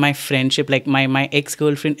close in my friendship. Like my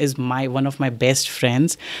ex-girlfriend is one of my best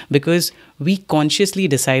friends, because we consciously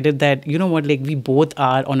decided that, you know what, like we both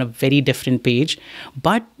are on a very different page,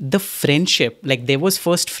 but the friendship, like there was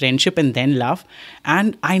first friendship and then love,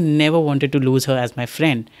 and I never wanted to lose her as my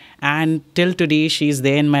friend. And till today, she's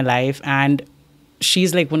there in my life, and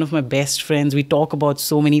she's like one of my best friends. We talk about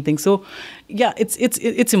so many things. So yeah,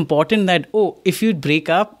 it's important that, oh, if you break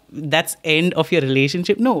up, that's end of your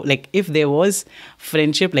relationship. No, like if there was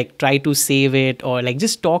friendship, like try to save it, or like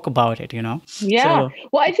just talk about it, you know? Yeah.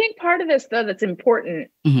 Well, I think part of this, though, that's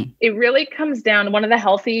important, it really comes down, one of the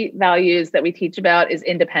healthy values that we teach about is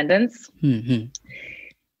independence.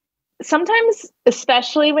 Sometimes,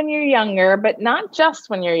 especially when you're younger, but not just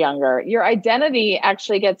when you're younger, your identity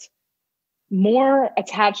actually gets more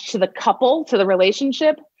attached to the couple, to the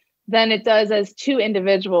relationship, than it does as two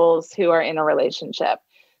individuals who are in a relationship.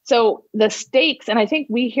 So the stakes, and I think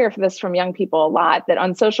we hear this from young people a lot, that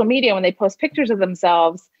on social media, when they post pictures of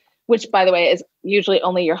themselves, which by the way is usually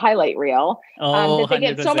only your highlight reel, that they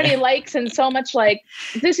get so many likes and so much like,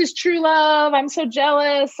 this is true love, I'm so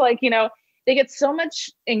jealous. Like, you know, they get so much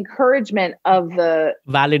encouragement of the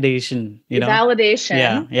validation,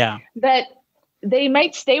 validation, that they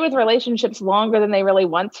might stay with relationships longer than they really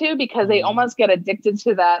want to, because they almost get addicted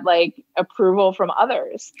to that like approval from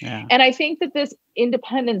others. And I think that this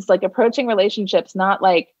independence, like approaching relationships, not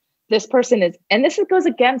like this person is, and this goes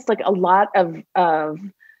against like a lot of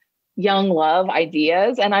young love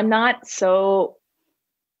ideas. And I'm not so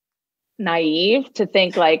naive to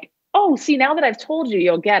think like, oh, see, now that I've told you,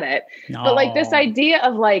 you'll get it. No. But like this idea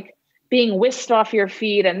of like being whisked off your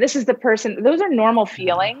feet, and this is the person, those are normal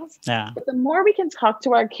feelings. But the more we can talk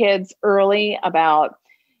to our kids early about,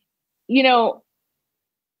 you know,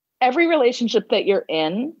 every relationship that you're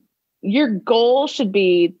in, your goal should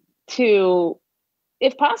be to,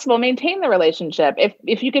 if possible, maintain the relationship.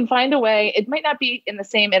 If you can find a way, it might not be in the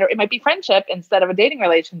same, it might be friendship instead of a dating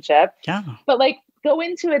relationship. But like go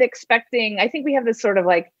into it expecting, I think we have this sort of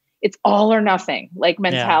like, it's all or nothing like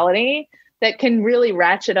mentality that can really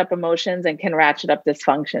ratchet up emotions and can ratchet up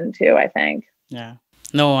dysfunction too, I think.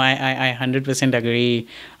 No, I 100% agree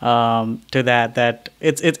to that. That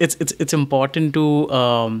it's important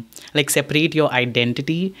to like separate your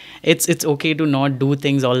identity. It's okay to not do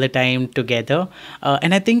things all the time together,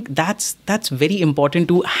 and I think that's very important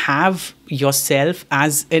to have yourself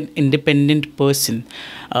as an independent person.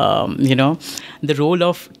 You know, the role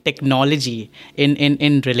of technology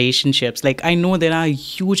in relationships. Like I know there are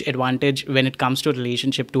huge advantage when it comes to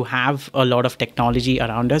relationship to have a lot of technology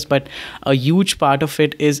around us, but a huge part of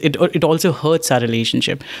it is it also hurts our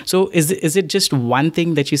relationship. So is it just one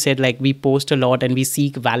thing that you said, like we post a lot and we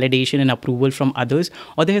seek validation and approval from others,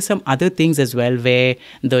 or there are some other things as well where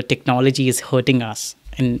the technology is hurting us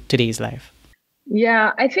in today's life?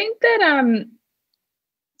 Yeah, I think that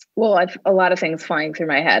I've a lot of things flying through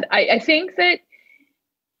my head. I think that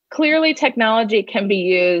clearly technology can be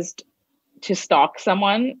used to stalk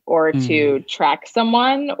someone or to track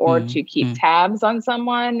someone or to keep tabs on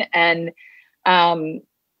someone. And that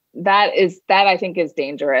I think is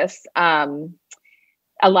dangerous. A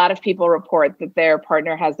lot of people report that their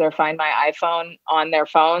partner has their Find My iPhone on their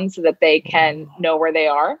phone so that they can know where they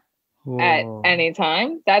are at any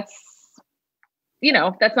time. That's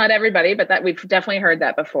not everybody, but that we've definitely heard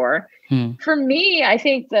that before. For me, I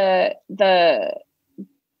think the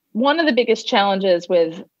one of the biggest challenges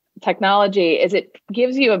with technology is it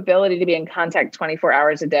gives you ability to be in contact 24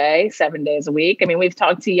 hours a day, 7 days a week. I mean, we've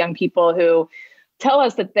talked to young people who tell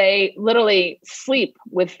us that they literally sleep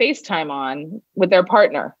with FaceTime on with their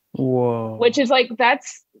partner. Which is like,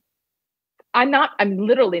 I'm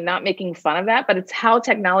literally not making fun of that, but it's how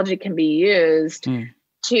technology can be used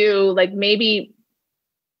to like maybe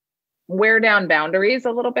wear down boundaries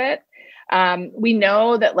a little bit. We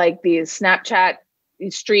know that like these Snapchat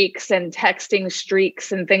streaks and texting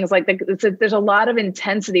streaks and things like that, there's a lot of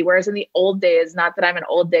intensity. Whereas in the old days, not that I'm an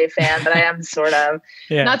old day fan, but I am sort of,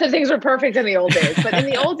 not that things were perfect in the old days, but in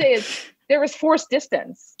the old days, there was forced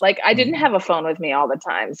distance. Like I didn't have a phone with me all the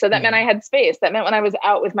time. So that meant I had space. That meant when I was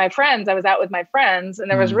out with my friends, I was out with my friends, and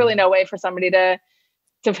there was really no way for somebody to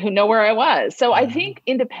know where I was. So I think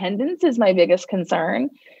independence is my biggest concern.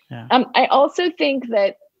 I also think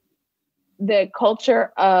that the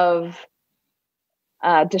culture of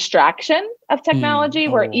distraction of technology,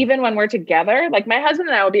 where even when we're together, like my husband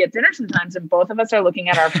and I will be at dinner sometimes and both of us are looking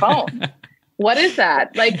at our phone. What is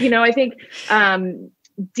that? Like, I think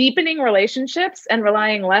deepening relationships and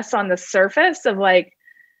relying less on the surface of like,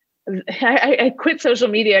 I quit social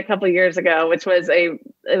media a couple of years ago, which was it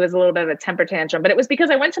was a little bit of a temper tantrum, but it was because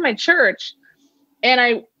I went to my church and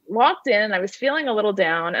I walked in, I was feeling a little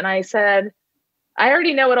down, and I said, I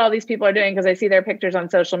already know what all these people are doing because I see their pictures on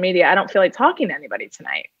social media. I don't feel like talking to anybody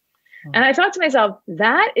tonight. And I thought to myself,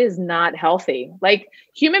 that is not healthy. Like,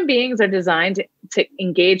 human beings are designed to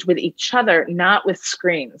engage with each other, not with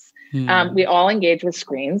screens. We all engage with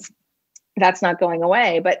screens. That's not going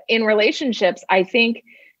away. But in relationships, I think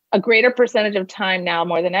a greater percentage of time now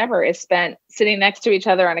more than ever is spent sitting next to each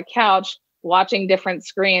other on a couch, watching different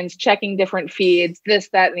screens, checking different feeds, this,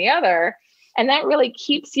 that, and the other. And that really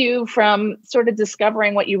keeps you from sort of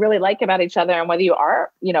discovering what you really like about each other and whether you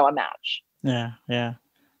are, a match. Yeah. Yeah.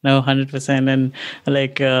 No, 100%. And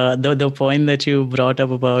like the point that you brought up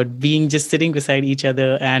about being just sitting beside each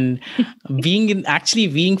other and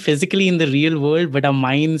being physically in the real world, but our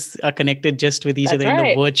minds are connected just with each other in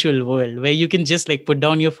the virtual world, where you can just like put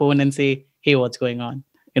down your phone and say, hey, what's going on?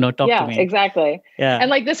 Talk to me. Yeah, exactly. Yeah. And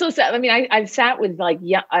like I've sat with like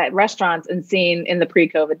at restaurants and seen in the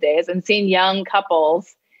pre-COVID days and seen young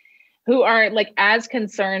couples who are like as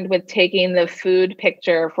concerned with taking the food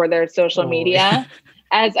picture for their social media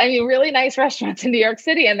as, really nice restaurants in New York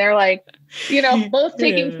City. And they're like, both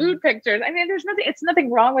taking food pictures. It's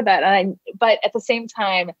nothing wrong with that. But at the same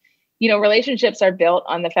time, relationships are built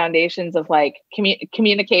on the foundations of like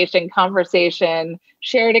communication, conversation,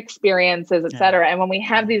 shared experiences, et cetera. And when we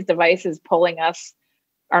have these devices pulling our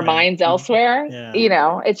minds elsewhere,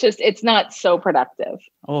 it's not so productive.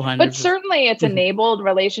 Oh, 100%. But certainly it's enabled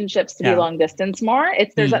relationships to be long distance more.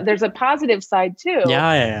 There's a positive side too.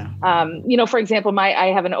 Yeah. For example, I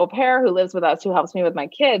have an au pair who lives with us, who helps me with my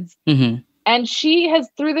kids. Mm-hmm. And she has,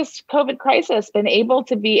 through this COVID crisis, been able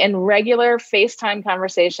to be in regular FaceTime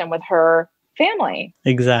conversation with her family.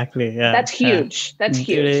 Exactly. Yeah. That's huge. That's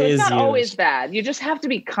huge. So it's not always bad. You just have to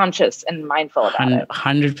be conscious and mindful about it.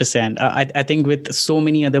 100%. I think with so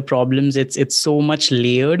many other problems, it's so much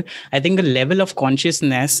layered. I think a level of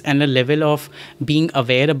consciousness and a level of being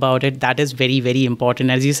aware about it, that is very, very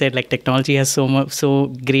important. As you said, like technology has so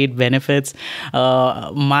great benefits.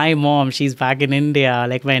 My mom, she's back in India.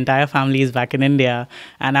 Like my entire family is back in India.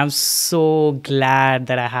 And I'm so glad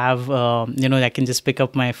that I have, I can just pick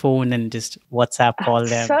up my phone and just WhatsApp call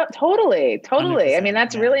them. Totally.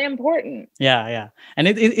 That's really important. Yeah. And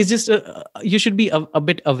it's just, you should be a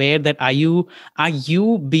bit aware that are you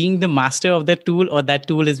being the master of that tool, or that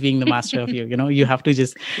tool is being the master of you? You have to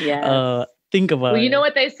just think about it. Well, you know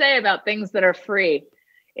what they say about things that are free.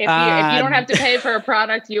 If you don't have to pay for a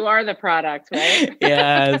product, you are the product, right?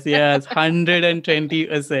 Yes,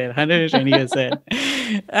 120%.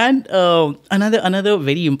 And another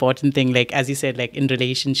very important thing, like as you said, like in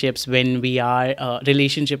relationships, when we are,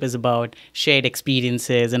 relationship is about shared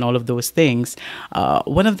experiences and all of those things.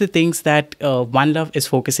 One of the things that One Love is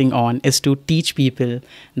focusing on is to teach people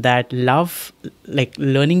that love, like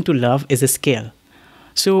learning to love, is a skill.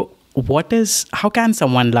 So how can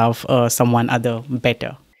someone love someone other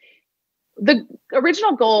better? The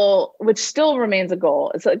original goal, which still remains a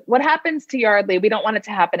goal, is like, what happens to Yardley, we don't want it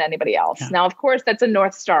to happen to anybody else. Yeah. Now, of course, that's a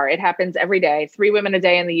North Star. It happens every day. 3 women a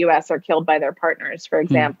day in the US are killed by their partners, for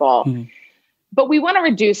example. Mm-hmm. But we want to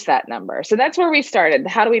reduce that number. So that's where we started.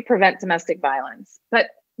 How do we prevent domestic violence? But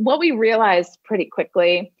what we realized pretty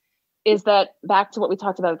quickly is that, back to what we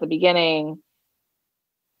talked about at the beginning,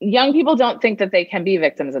 young people don't think that they can be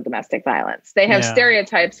victims of domestic violence. They have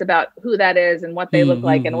stereotypes about who that is and what they look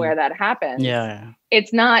like and where that happens. Yeah.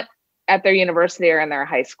 It's not at their university or in their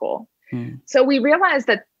high school. So we realized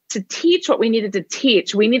that to teach what we needed to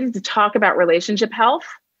teach, we needed to talk about relationship health,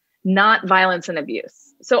 not violence and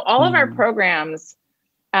abuse. So all of our programs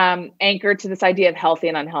anchor to this idea of healthy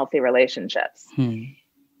and unhealthy relationships.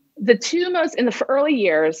 The two most, in the early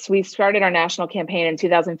years, we started our national campaign in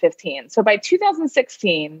 2015. So by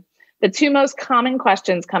 2016, the 2 most common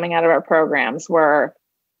questions coming out of our programs were,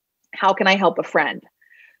 how can I help a friend?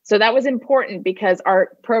 So that was important because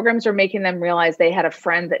our programs were making them realize they had a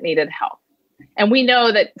friend that needed help. And we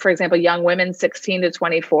know that, for example, young women 16 to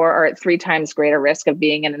 24 are at 3 times greater risk of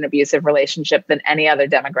being in an abusive relationship than any other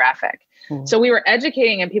demographic. So we were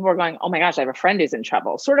educating and people were going, oh my gosh, I have a friend who's in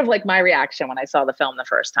trouble. Sort of like my reaction when I saw the film the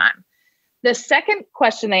first time. The second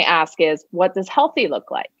question they ask is, what does healthy look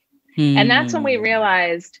like? And that's when we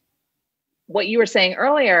realized what you were saying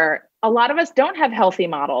earlier. A lot of us don't have healthy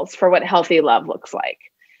models for what healthy love looks like.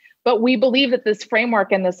 But we believe that this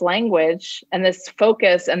framework and this language and this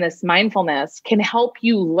focus and this mindfulness can help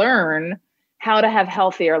you learn how to have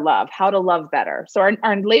healthier love, how to love better. So our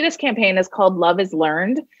latest campaign is called Love is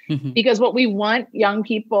Learned, because what we want young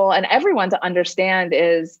people and everyone to understand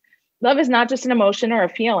is love is not just an emotion or a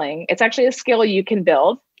feeling. It's actually a skill you can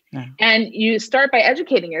build. Yeah. And you start by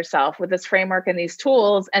educating yourself with this framework and these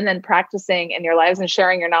tools, and then practicing in your lives and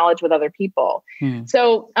sharing your knowledge with other people.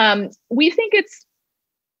 So we think it's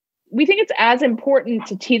as important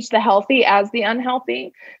to teach the healthy as the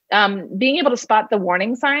unhealthy. Being able to spot the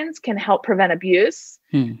warning signs can help prevent abuse,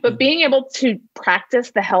 but being able to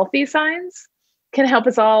practice the healthy signs can help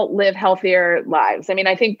us all live healthier lives. I mean,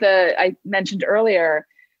 I think I mentioned earlier,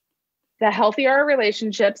 the healthier our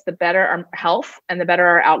relationships, the better our health and the better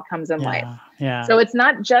our outcomes in life. Yeah. So it's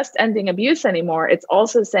not just ending abuse anymore. It's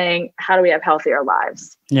also saying, how do we have healthier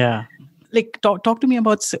lives? Yeah. Like talk to me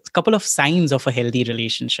about a couple of signs of a healthy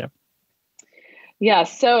relationship. Yeah.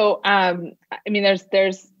 So, I mean,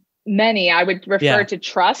 there's many. I would refer to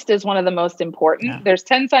trust as one of the most important. Yeah. There's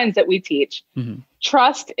 10 signs that we teach.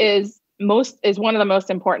 Trust is one of the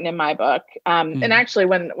most important in my book. And actually,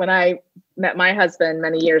 when I met my husband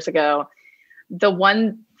many years ago, the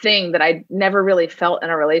one thing that I never really felt in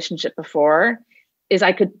a relationship before is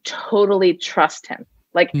I could totally trust him.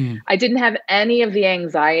 Like I didn't have any of the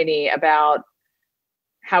anxiety about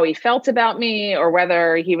how he felt about me or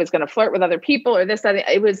whether he was going to flirt with other people or this, that.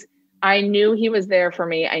 I knew he was there for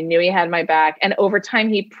me. I knew he had my back. And over time,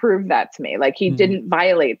 he proved that to me. Like he didn't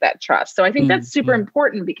violate that trust. So I think that's super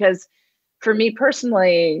important, because for me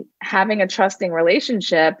personally, having a trusting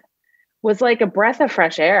relationship was like a breath of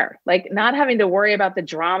fresh air, like not having to worry about the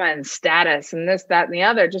drama and status and this, that, and the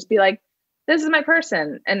other. Just be like, this is my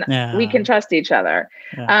person and we can trust each other.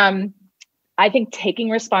 Yeah. I think taking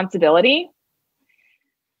responsibility,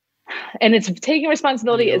 and taking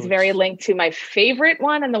responsibility is very linked to my favorite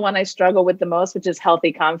one and the one I struggle with the most, which is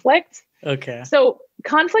healthy conflict. Okay. So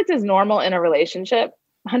conflict is normal in a relationship.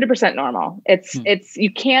 100% normal. It's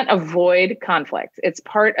you can't avoid conflict. It's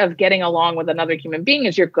part of getting along with another human being,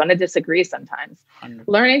 is you're going to disagree sometimes. 100%.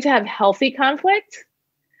 Learning to have healthy conflict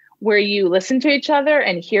where you listen to each other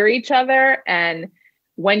and hear each other. And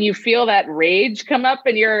when you feel that rage come up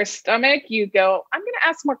in your stomach, you go, I'm going to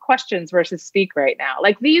ask more questions versus speak right now.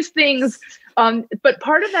 Like these things. But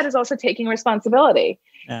part of that is also taking responsibility.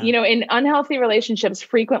 Yeah. You know, in unhealthy relationships,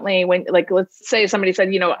 frequently when, like, let's say somebody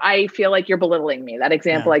said, I feel like you're belittling me, that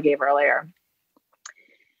example I gave earlier.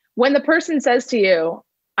 When the person says to you,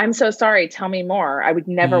 I'm so sorry, tell me more, I would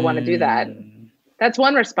never want to do that. That's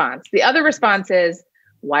one response. The other response is,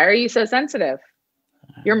 why are you so sensitive?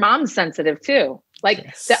 Your mom's sensitive too.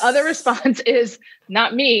 Like the other response is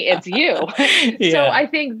not me, it's you. So I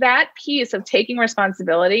think that piece of taking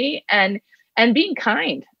responsibility and being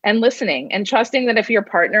kind and listening and trusting that if your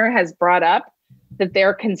partner has brought up that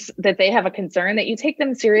that they have a concern, that you take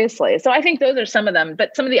them seriously. So I think those are some of them,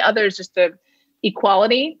 but some of the others, just the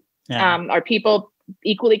equality. Are people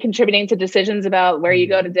equally contributing to decisions about where you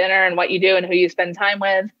go to dinner and what you do and who you spend time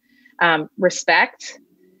with? Respect,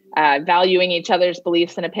 valuing each other's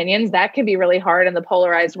beliefs and opinions. That can be really hard in the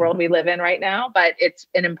polarized world we live in right now, but it's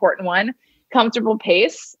an important one. Comfortable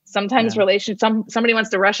pace. Sometimes somebody wants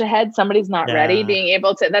to rush ahead. Somebody's not ready. Being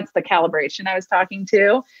able to, that's the calibration I was talking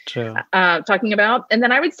about. And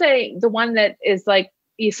then I would say the one that is like,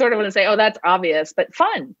 you sort of want to say, oh, that's obvious, but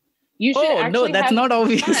fun. You should that's not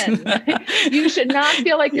obvious. You should not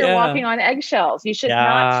feel like you're walking on eggshells. You should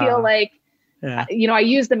not feel like, I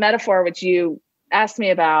use the metaphor, which you asked me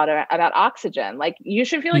about oxygen. Like you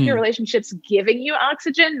should feel like your relationship's giving you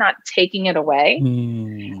oxygen, not taking it away.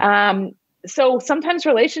 So sometimes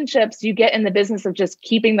relationships, you get in the business of just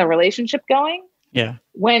keeping the relationship going. Yeah.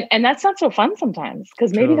 And that's not so fun sometimes,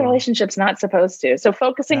 because maybe the relationship's not supposed to. So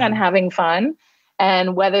focusing on having fun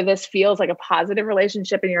and whether this feels like a positive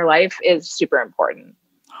relationship in your life is super important.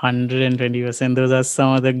 120%. Those are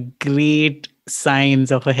some of the great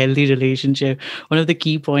signs of a healthy relationship. One of the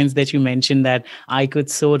key points that you mentioned that I could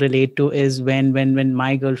so relate to is when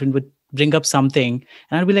my girlfriend would bring up something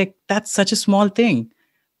and I'd be like, that's such a small thing.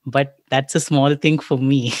 But that's a small thing for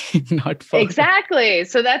me, not for exactly. Her.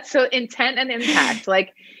 So that's so intent and impact.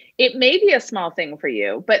 Like it may be a small thing for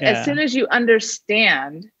you, but as soon as you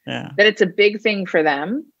understand that it's a big thing for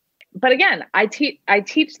them. But again, I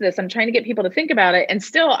teach this. I'm trying to get people to think about it. And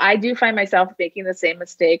still, I do find myself making the same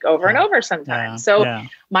mistake over and over sometimes.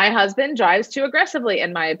 My husband drives too aggressively,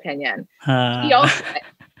 in my opinion. He also...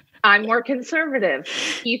 I'm more conservative.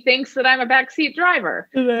 He thinks that I'm a backseat driver.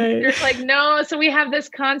 Right. There's like, no. So we have this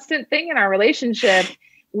constant thing in our relationship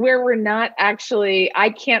where we're not actually,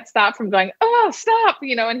 I can't stop from going, oh, stop,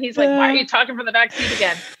 and he's like, why are you talking from the backseat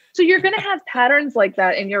again? So you're going to have patterns like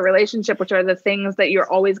that in your relationship, which are the things that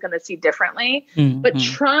you're always going to see differently, but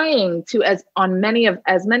trying to, as many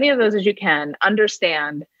of those as you can,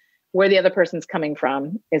 understand where the other person's coming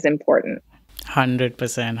from is important. 100%,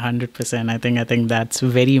 100%. I think that's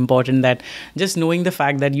very important, that just knowing the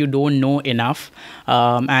fact that you don't know enough,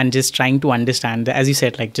 and just trying to understand, as you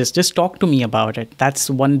said, like just talk to me about it. That's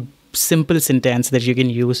one simple sentence that you can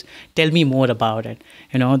use. Tell me more about it.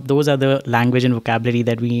 Those are the language and vocabulary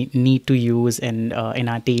that we need to use in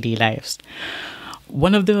our daily lives.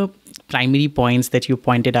 One of the primary points that you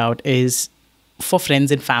pointed out is for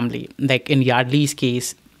friends and family. Like in Yardley's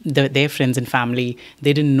case, their friends and family,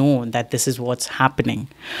 they didn't know that this is what's happening.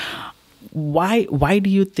 Why do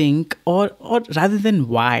you think, or rather than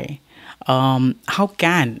why, how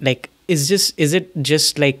can, like, is it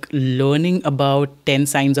just like learning about 10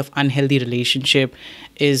 signs of unhealthy relationship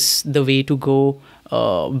is the way to go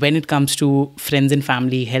when it comes to friends and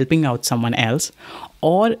family helping out someone else?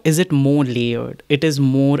 Or is it more layered? It is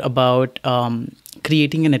more about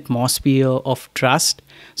creating an atmosphere of trust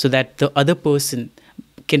so that the other person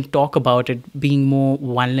can talk about it, being more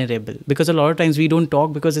vulnerable. Because a lot of times we don't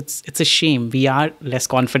talk because it's a shame. We are less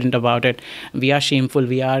confident about it. We are shameful.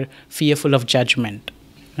 We are fearful of judgment.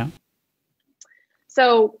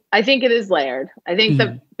 So I think it is layered. I think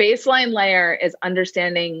the baseline layer is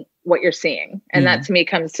understanding what you're seeing. And that to me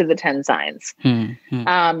comes to the 10 signs.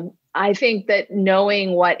 I think that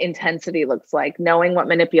knowing what intensity looks like, knowing what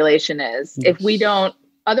manipulation is, if we don't,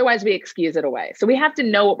 otherwise we excuse it away. So we have to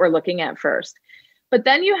know what we're looking at first. But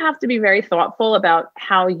then you have to be very thoughtful about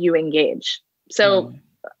how you engage. So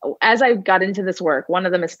as I got into this work, one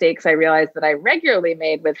of the mistakes I realized that I regularly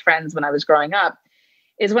made with friends when I was growing up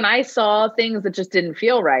is when I saw things that just didn't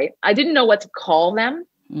feel right, I didn't know what to call them.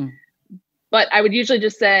 But I would usually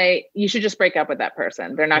just say, you should just break up with that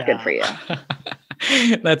person. They're not good for you.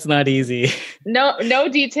 That's not easy. No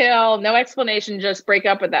detail, no explanation, just break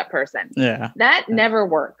up with that person. That never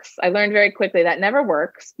works. I learned very quickly that never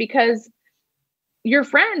works, because your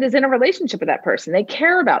friend is in a relationship with that person. They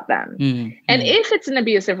care about them. And if it's an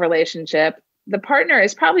abusive relationship, the partner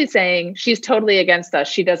is probably saying, she's totally against us.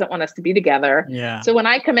 She doesn't want us to be together. So when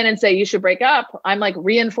I come in and say, you should break up, I'm like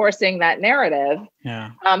reinforcing that narrative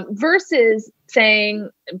versus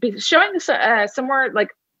showing somewhere like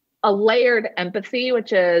a layered empathy,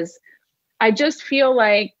 which is, I just feel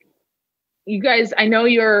like you guys, I know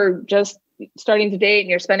you're just starting to date and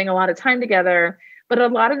you're spending a lot of time together, but a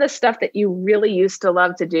lot of the stuff that you really used to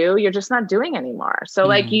love to do, you're just not doing anymore. So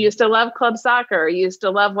like you used to love club soccer, you used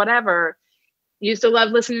to love whatever, you used to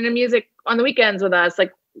love listening to music on the weekends with us.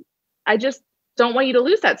 Like, I just don't want you to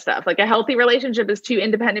lose that stuff. Like, a healthy relationship is two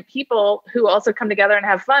independent people who also come together and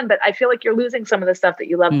have fun. But I feel like you're losing some of the stuff that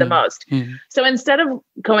you love the most. So instead of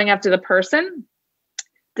going after the person,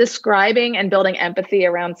 describing and building empathy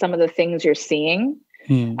around some of the things you're seeing.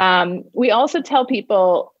 We also tell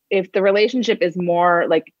people, if the relationship is more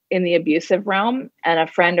like in the abusive realm and a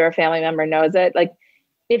friend or a family member knows it, like,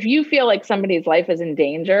 if you feel like somebody's life is in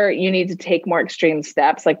danger, you need to take more extreme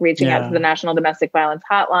steps, like reaching out to the National Domestic Violence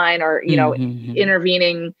Hotline, or,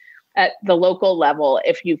 intervening at the local level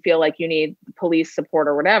if you feel like you need police support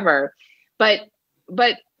or whatever. But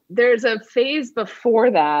there's a phase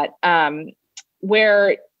before that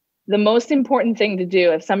where the most important thing to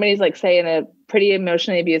do, if somebody's like, say, in a pretty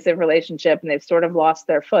emotionally abusive relationship and they've sort of lost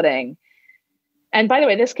their footing. And by the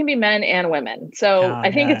way, this can be men and women. So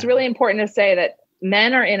I think it's really important to say that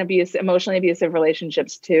men are in emotionally abusive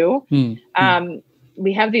relationships too.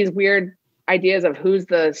 We have these weird ideas of who's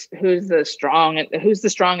the strong and who's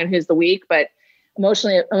the weak, but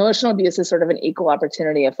emotional abuse is sort of an equal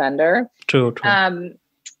opportunity offender. True.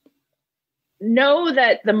 Know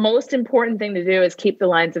that the most important thing to do is keep the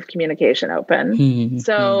lines of communication open.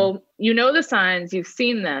 So you know the signs, you've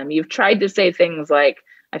seen them, you've tried to say things like,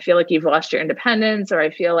 I feel like you've lost your independence, or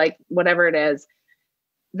I feel like whatever it is.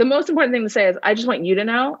 The most important thing to say is, I just want you to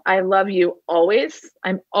know I love you always.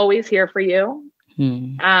 I'm always here for you.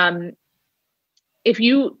 If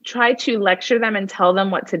you try to lecture them and tell them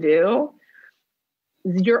what to do,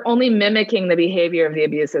 you're only mimicking the behavior of the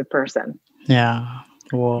abusive person.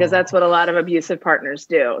 Whoa. Because that's what a lot of abusive partners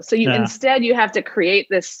do. So instead you have to create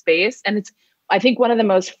this space. And I think one of the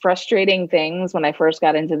most frustrating things when I first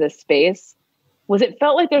got into this space was it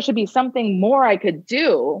felt like there should be something more I could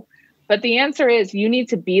do. But the answer is, you need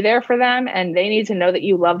to be there for them, and they need to know that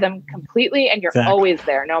you love them completely, and you're always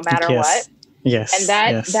there no matter what. And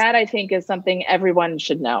that I think is something everyone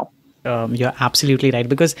should know. You're absolutely right.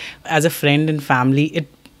 Because as a friend and family,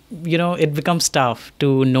 it becomes tough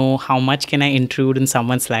to know how much can I intrude in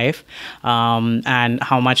someone's life, and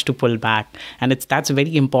how much to pull back. And that's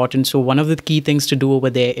very important. So one of the key things to do over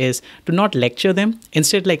there is to not lecture them.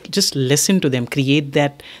 Instead, like, just listen to them, create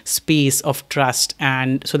that space of trust,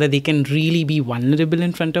 and so that they can really be vulnerable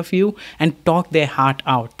in front of you and talk their heart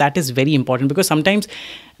out. That is very important, because sometimes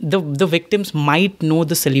the victims might know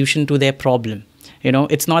the solution to their problem.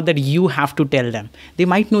 It's not that you have to tell them. They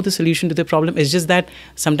might know the solution to the problem. It's just that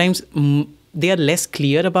sometimes they are less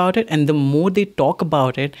clear about it. And the more they talk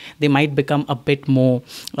about it, they might become a bit more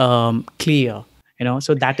clear.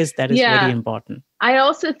 So that is very important. I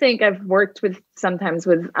also think I've worked sometimes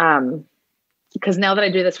with, because now that I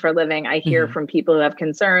do this for a living, I hear from people who have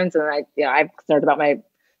concerns, and I'm concerned about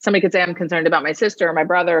somebody could say I'm concerned about my sister or my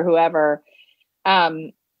brother or whoever.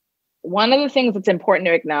 One of the things that's important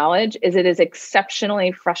to acknowledge is it is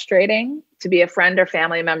exceptionally frustrating to be a friend or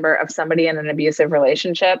family member of somebody in an abusive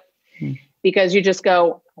relationship, because you just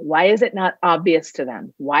go, why is it not obvious to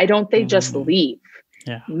them? Why don't they just leave?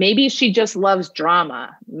 Yeah. Maybe she just loves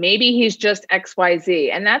drama. Maybe he's just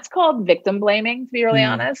XYZ. And that's called victim blaming, to be really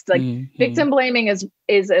honest. Like victim blaming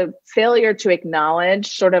is a failure to acknowledge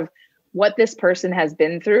sort of what this person has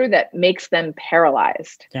been through that makes them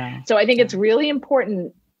paralyzed. Yeah. So I think it's really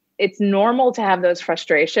important. It's normal to have those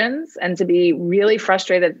frustrations and to be really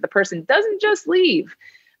frustrated that the person doesn't just leave,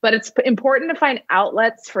 but it's important to find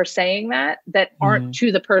outlets for saying that aren't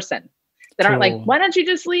to the person, that aren't like, why don't you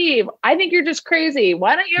just leave? I think you're just crazy.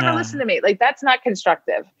 Why don't you ever listen to me? Like, that's not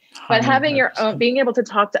constructive. But having your own, being able to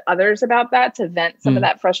talk to others about that, to vent some of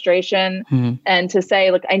that frustration and to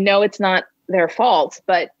say, look, I know it's not their fault,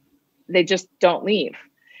 but they just don't leave.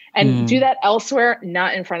 And do that elsewhere,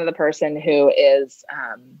 not in front of the person who is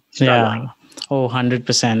struggling. Yeah. Oh,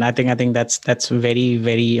 100%. I think that's very,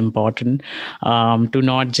 very important, to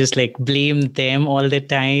not just like blame them all the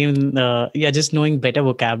time. Just knowing better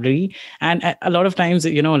vocabulary. And a lot of times,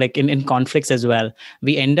 like in conflicts as well,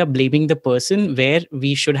 we end up blaming the person where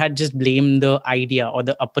we should have just blamed the idea or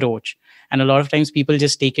the approach. And a lot of times people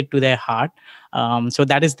just take it to their heart. So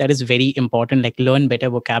that is very important. Like, learn better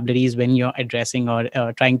vocabularies when you're addressing or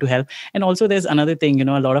trying to help. And also there's another thing,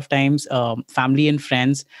 a lot of times family and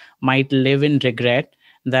friends might live in regret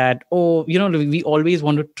that, we always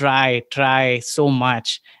want to try so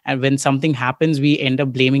much. And when something happens, we end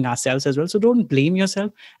up blaming ourselves as well. So don't blame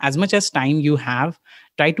yourself. As much as time you have,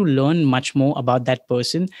 try to learn much more about that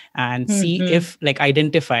person and see if, like,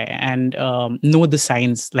 identify and know the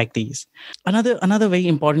signs like these. Another very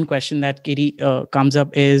important question that Katie comes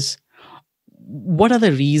up is, what are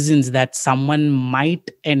the reasons that someone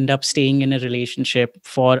might end up staying in a relationship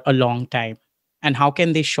for a long time? And how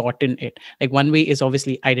can they shorten it? Like, one way is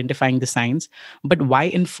obviously identifying the signs, but why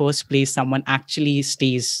in first place someone actually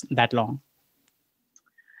stays that long?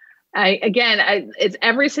 It's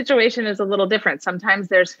every situation is a little different. Sometimes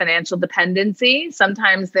there's financial dependency.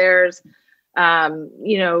 Sometimes there's,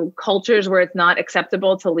 cultures where it's not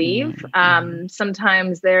acceptable to leave.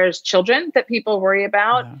 Sometimes there's children that people worry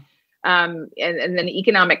about. And then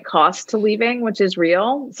economic cost to leaving, which is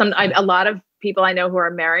real. A lot of people I know who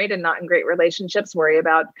are married and not in great relationships worry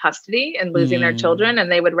about custody and losing their children,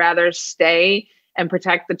 and they would rather stay and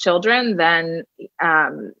protect the children than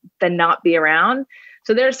not be around.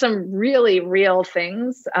 So there's some really real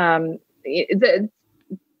things. There's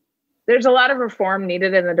a lot of reform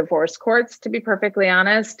needed in the divorce courts, to be perfectly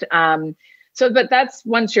honest. But that's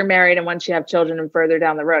once you're married and once you have children and further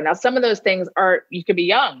down the road. Now, some of those things you could be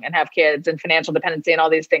young and have kids and financial dependency and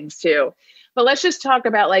all these things too. But let's just talk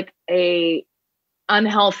about like a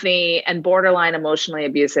unhealthy and borderline emotionally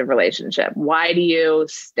abusive relationship. Why do you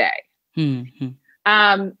stay?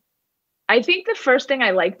 I think the first thing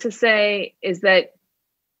I like to say is that,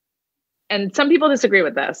 and some people disagree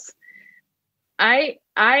with this, I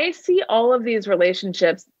see all of these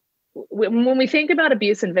relationships, when we think about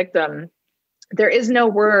abuse and victim, there's no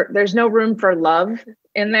room for love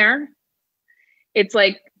in there. It's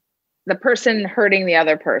like the person hurting the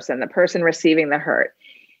other person, the person receiving the hurt.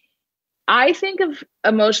 I think of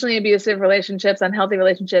emotionally abusive relationships, unhealthy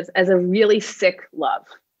relationships, as a really sick love.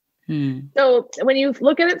 So when you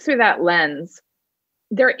look at it through that lens,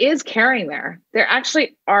 there is caring there. There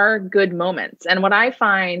actually are good moments. And what I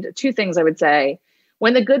find, two things I would say,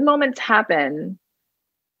 when the good moments happen,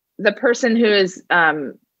 the person who is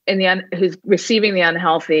who's receiving the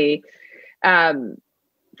unhealthy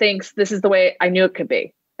thinks, this is the way I knew it could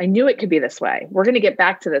be. I knew it could be this way. We're going to get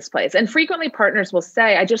back to this place. And frequently partners will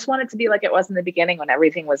say, I just want it to be like it was in the beginning when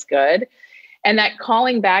everything was good. And that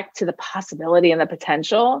calling back to the possibility and the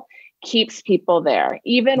potential keeps people there,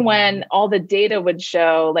 even when all the data would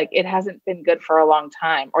show like it hasn't been good for a long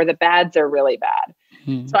time, or the bads are really bad.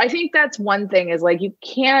 So I think that's one thing, is like, you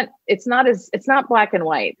can't, it's not black and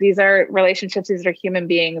white. These are relationships, these are human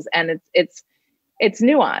beings, and it's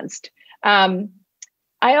nuanced.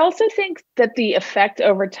 I also think that the effect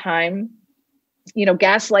over time,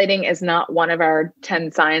 gaslighting is not one of our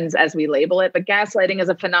 10 signs as we label it, but gaslighting is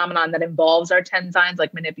a phenomenon that involves our 10 signs,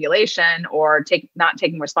 like manipulation or not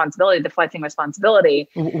taking responsibility, deflecting responsibility.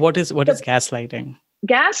 What is gaslighting?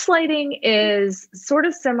 Gaslighting is sort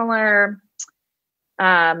of similar.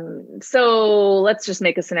 So let's just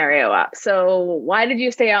make a scenario up. So why did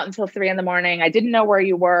you stay out until 3 a.m? I didn't know where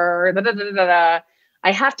you were.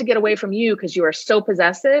 I have to get away from you because you are so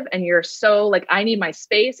possessive and you're so like, I need my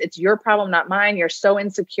space. It's your problem, not mine. You're so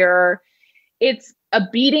insecure. It's a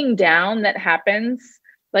beating down that happens,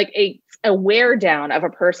 like a wear down of a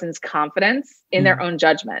person's confidence in their own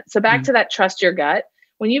judgment. So back to that, trust your gut.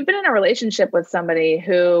 When you've been in a relationship with somebody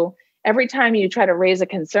who every time you try to raise a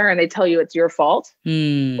concern, they tell you it's your fault.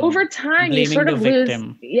 Over time, blaming you sort of lose.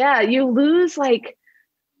 Victim. Yeah, you lose like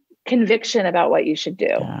conviction about what you should do.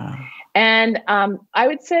 Yeah. And I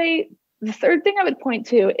would say the third thing I would point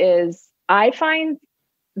to is I find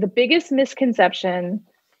the biggest misconception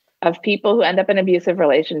of people who end up in abusive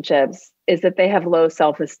relationships is that they have low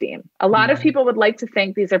self-esteem. A lot of people would like to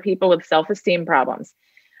think these are people with self-esteem problems.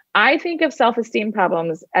 I think of self-esteem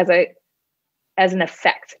problems as an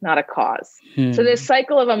effect, not a cause. So this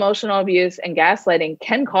cycle of emotional abuse and gaslighting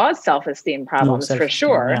can cause self-esteem problems for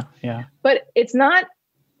sure. Yeah. But it's not.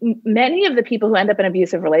 Many of the people who end up in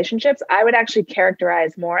abusive relationships, I would actually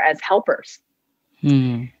characterize more as helpers.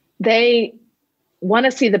 They want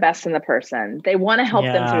to see the best in the person. They want to help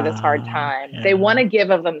them through this hard time. They want to give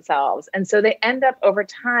of themselves. And so they end up over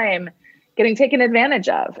time getting taken advantage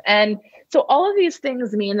of. And so all of these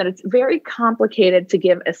things mean that it's very complicated to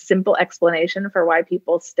give a simple explanation for why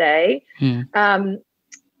people stay. And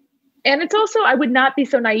it's also, I would not be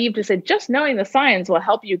so naive to say just knowing the signs will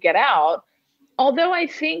help you get out. Although I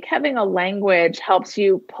think having a language helps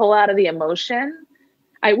you pull out of the emotion.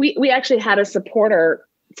 We actually had a supporter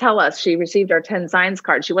tell us she received our 10 signs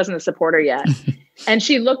card. She wasn't a supporter yet. And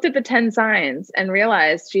she looked at the 10 signs and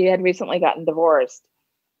realized she had recently gotten divorced.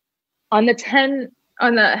 On the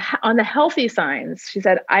healthy signs, she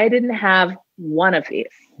said, I didn't have one of these.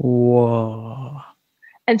 Whoa.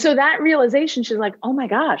 And so that realization, she's like, oh my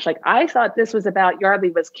gosh, like I thought this was about Yardley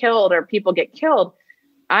was killed or people get killed.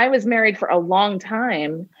 I was married for a long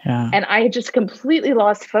time and I had just completely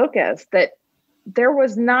lost focus that there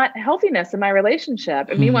was not healthiness in my relationship.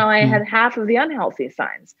 And meanwhile, I had half of the unhealthy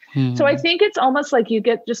signs. So I think it's almost like you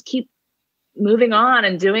just keep moving on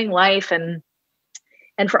and doing life. And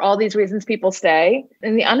for all these reasons, people stay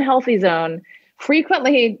in the unhealthy zone.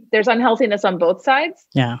 Frequently, there's unhealthiness on both sides.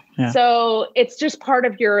 Yeah. So it's just part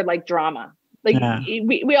of your like drama. Like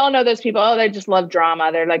we all know those people. Oh, they just love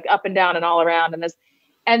drama. They're like up and down and all around.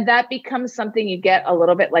 And that becomes something you get a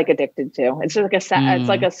little bit like addicted to. It's just like it's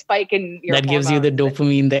like a spike in your that gives you the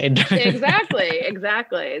dopamine, the adrenaline.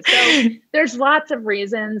 Exactly. So there's lots of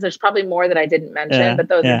reasons. There's probably more that I didn't mention, but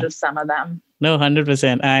those are just some of them. No,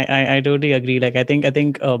 100%. I totally agree. Like I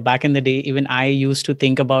think back in the day, even I used to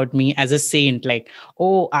think about me as a saint. Like,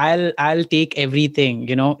 oh, I'll take everything.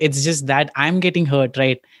 It's just that I'm getting hurt,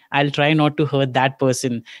 right? I'll try not to hurt that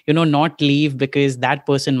person. Not leave because that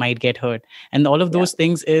person might get hurt. And all of those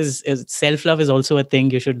things is self-love is also a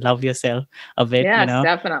thing. You should love yourself a bit. Yes,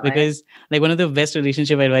 definitely. Because like one of the best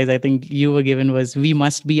relationship advice I think you were given was we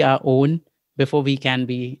must be our own before we can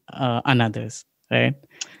be another's, right?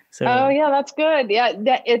 So, oh yeah, that's good. Yeah,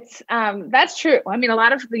 that's true. I mean, a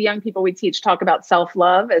lot of the young people we teach talk about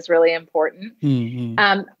self-love as really important.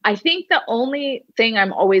 I think the only thing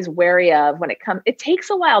I'm always wary of when it takes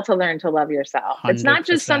a while to learn to love yourself. 100%. It's not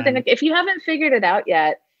just something like if you haven't figured it out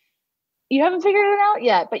yet,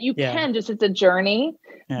 but you can it's a journey.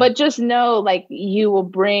 But just know, like you will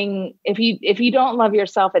bring, if you don't love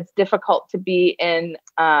yourself, it's difficult to be in,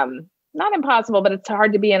 not impossible, but it's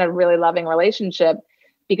hard to be in a really loving relationship.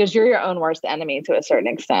 Because you're your own worst enemy to a certain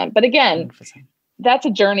extent. But again, 100%. That's a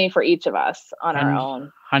journey for each of us on our own.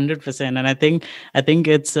 100%. And I think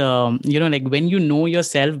it's, like when you know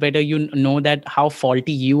yourself better, you know that how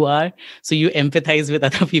faulty you are. So you empathize with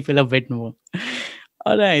other people a bit more.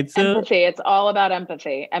 All right. So empathy. It's all about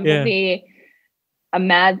empathy. Empathy,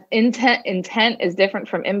 intent is different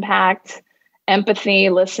from impact. Empathy,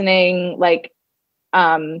 listening, like,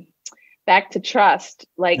 back to trust,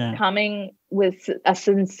 like coming with a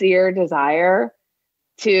sincere desire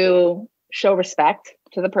to show respect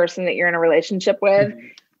to the person that you're in a relationship with.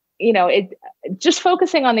 it just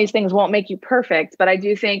focusing on these things won't make you perfect, but I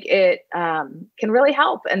do think it can really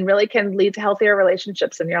help and really can lead to healthier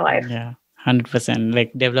relationships in your life. Yeah. 100%,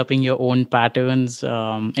 like developing your own patterns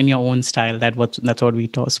in your own style. That's what we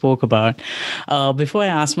spoke about. Before I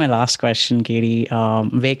ask my last question, Katie,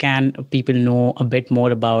 where can people know a bit more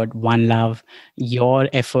about One Love, your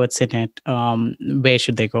efforts in it? Where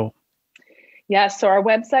should they go? Yes. So our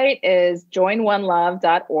website is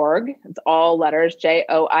joinonelove.org. It's all letters,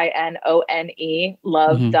 JOINONE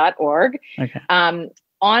love.org. Okay.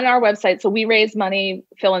 On our website, so we raise money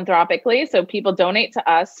philanthropically. So people donate to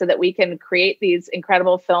us so that we can create these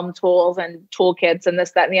incredible film tools and toolkits and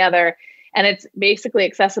this, that, and the other. And it's basically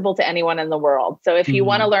accessible to anyone in the world. So if you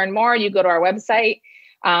want to learn more, you go to our website.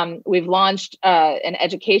 We've launched an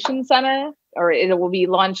education center, or it'll be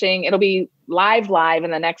live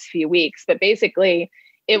in the next few weeks. But basically,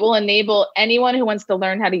 it will enable anyone who wants to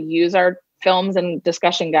learn how to use our films and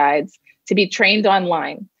discussion guides to be trained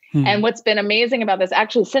online. And what's been amazing about this,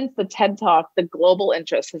 actually, since the TED Talk, the global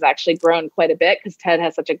interest has actually grown quite a bit because TED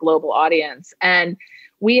has such a global audience. And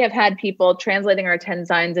we have had people translating our 10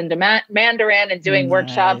 signs into Mandarin and doing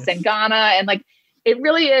workshops in Ghana. And like, it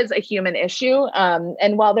really is a human issue.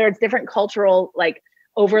 And while there's different cultural like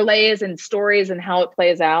overlays and stories and how it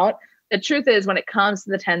plays out, the truth is when it comes to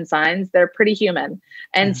the 10 signs, they're pretty human.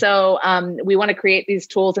 And so we want to create these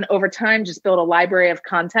tools and over time, just build a library of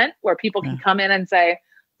content where people can come in and say,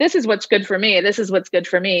 this is what's good for me. This is what's good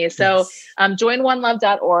for me. So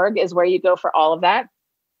joinonelove.org is where you go for all of that.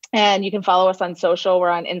 And you can follow us on social. We're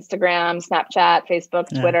on Instagram, Snapchat, Facebook,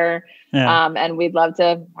 Twitter. And we'd love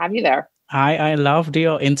to have you there. I loved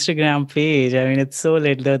your Instagram page. I mean, it's so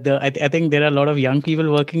lit. I think there are a lot of young people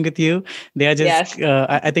working with you. They are just,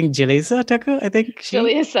 I think Jalisa Tucker,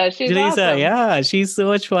 Jalisa, she's awesome. Yeah, she's so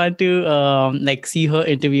much fun to see her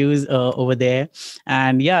interviews over there.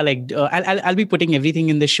 And yeah, I'll be putting everything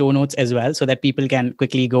in the show notes as well so that people can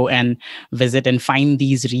quickly go and visit and find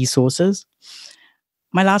these resources.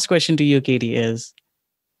 My last question to you, Katie, is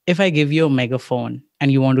if I give you a megaphone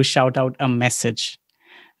and you want to shout out a message,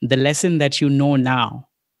 the lesson that you know now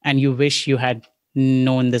and you wish you had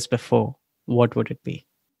known this before, what would it be?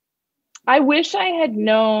 I wish I had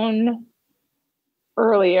known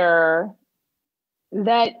earlier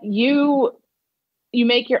that you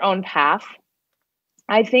make your own path.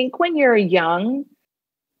 I think when you're young,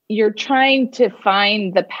 you're trying to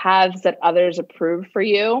find the paths that others approve for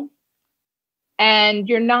you. And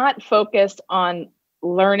you're not focused on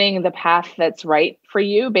learning the path that's right for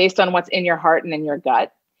you based on what's in your heart and in your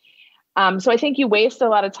gut. So I think you waste a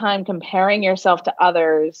lot of time comparing yourself to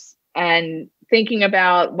others and thinking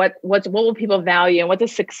about what will people value and what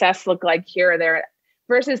does success look like here or there,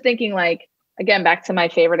 versus thinking like, again, back to my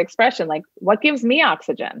favorite expression, like what gives me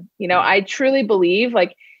oxygen? I truly believe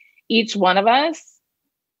like each one of us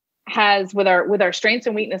has with our strengths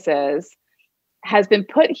and weaknesses has been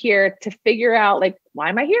put here to figure out like, why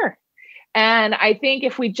am I here? And I think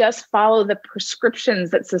if we just follow the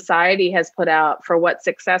prescriptions that society has put out for what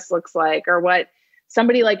success looks like, or what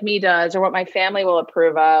somebody like me does, or what my family will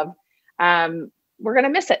approve of, we're going to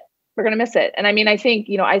miss it. We're going to miss it. And I mean, I think,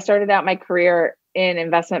 I started out my career in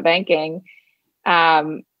investment banking,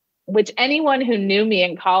 which anyone who knew me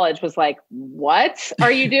in college was like, what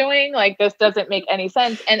are you doing? Like, this doesn't make any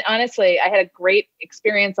sense. And honestly, I had a great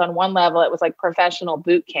experience on one level. It was like professional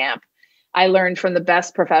boot camp. I learned from the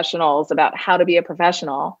best professionals about how to be a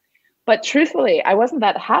professional. But truthfully, I wasn't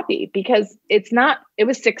that happy because it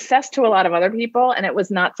was success to a lot of other people and it was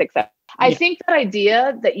not success. Yeah. I think that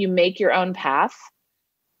idea that you make your own path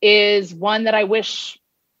is one that I wish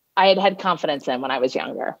I had had confidence in when I was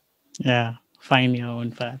younger. Yeah. Find your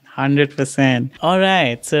own path. 100%. All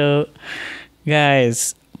right. So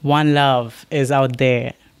guys, One Love is out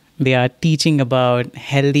there. They are teaching about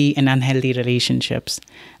healthy and unhealthy relationships,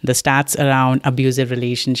 the stats around abusive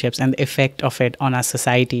relationships and the effect of it on our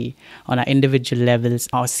society, on our individual levels,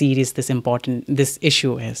 how serious this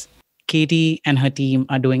issue is. Katie and her team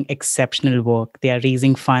are doing exceptional work. They are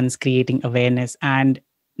raising funds, creating awareness, and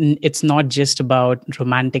it's not just about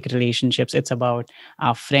romantic relationships. It's about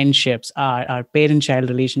our friendships, our parent-child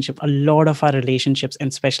relationship. A lot of our relationships, and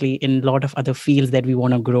especially in a lot of other fields that we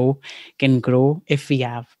want to grow, can grow if we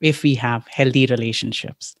have healthy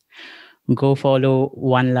relationships. Go follow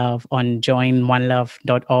One Love on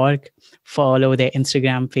joinonelove.org. Follow their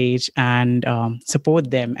Instagram page and support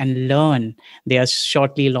them and learn. They are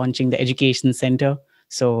shortly launching the education center.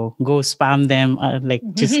 So go spam them,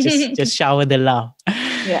 just shower the love.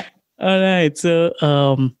 Yeah. All right. So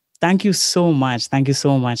Thank you so much. Thank you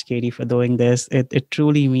so much, Katie, for doing this. It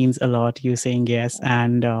truly means a lot, you saying yes.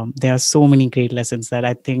 And there are so many great lessons that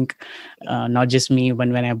I think not just me, but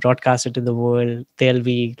when I broadcast it to the world, there'll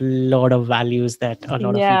be a lot of values that a lot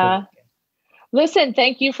of people. Yeah. Listen,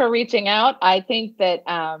 thank you for reaching out. I think that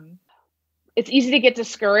it's easy to get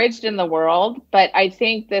discouraged in the world, but I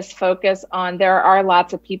think this focus on there are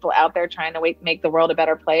lots of people out there trying to make the world a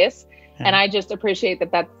better place. Yeah. And I just appreciate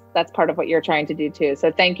that that's part of what you're trying to do too.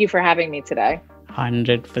 So thank you for having me today.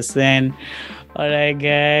 100%. All right,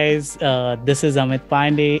 guys. This is Amit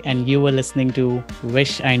Pandey, and you were listening to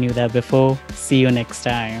Wish I Knew That Before. See you next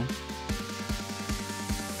time.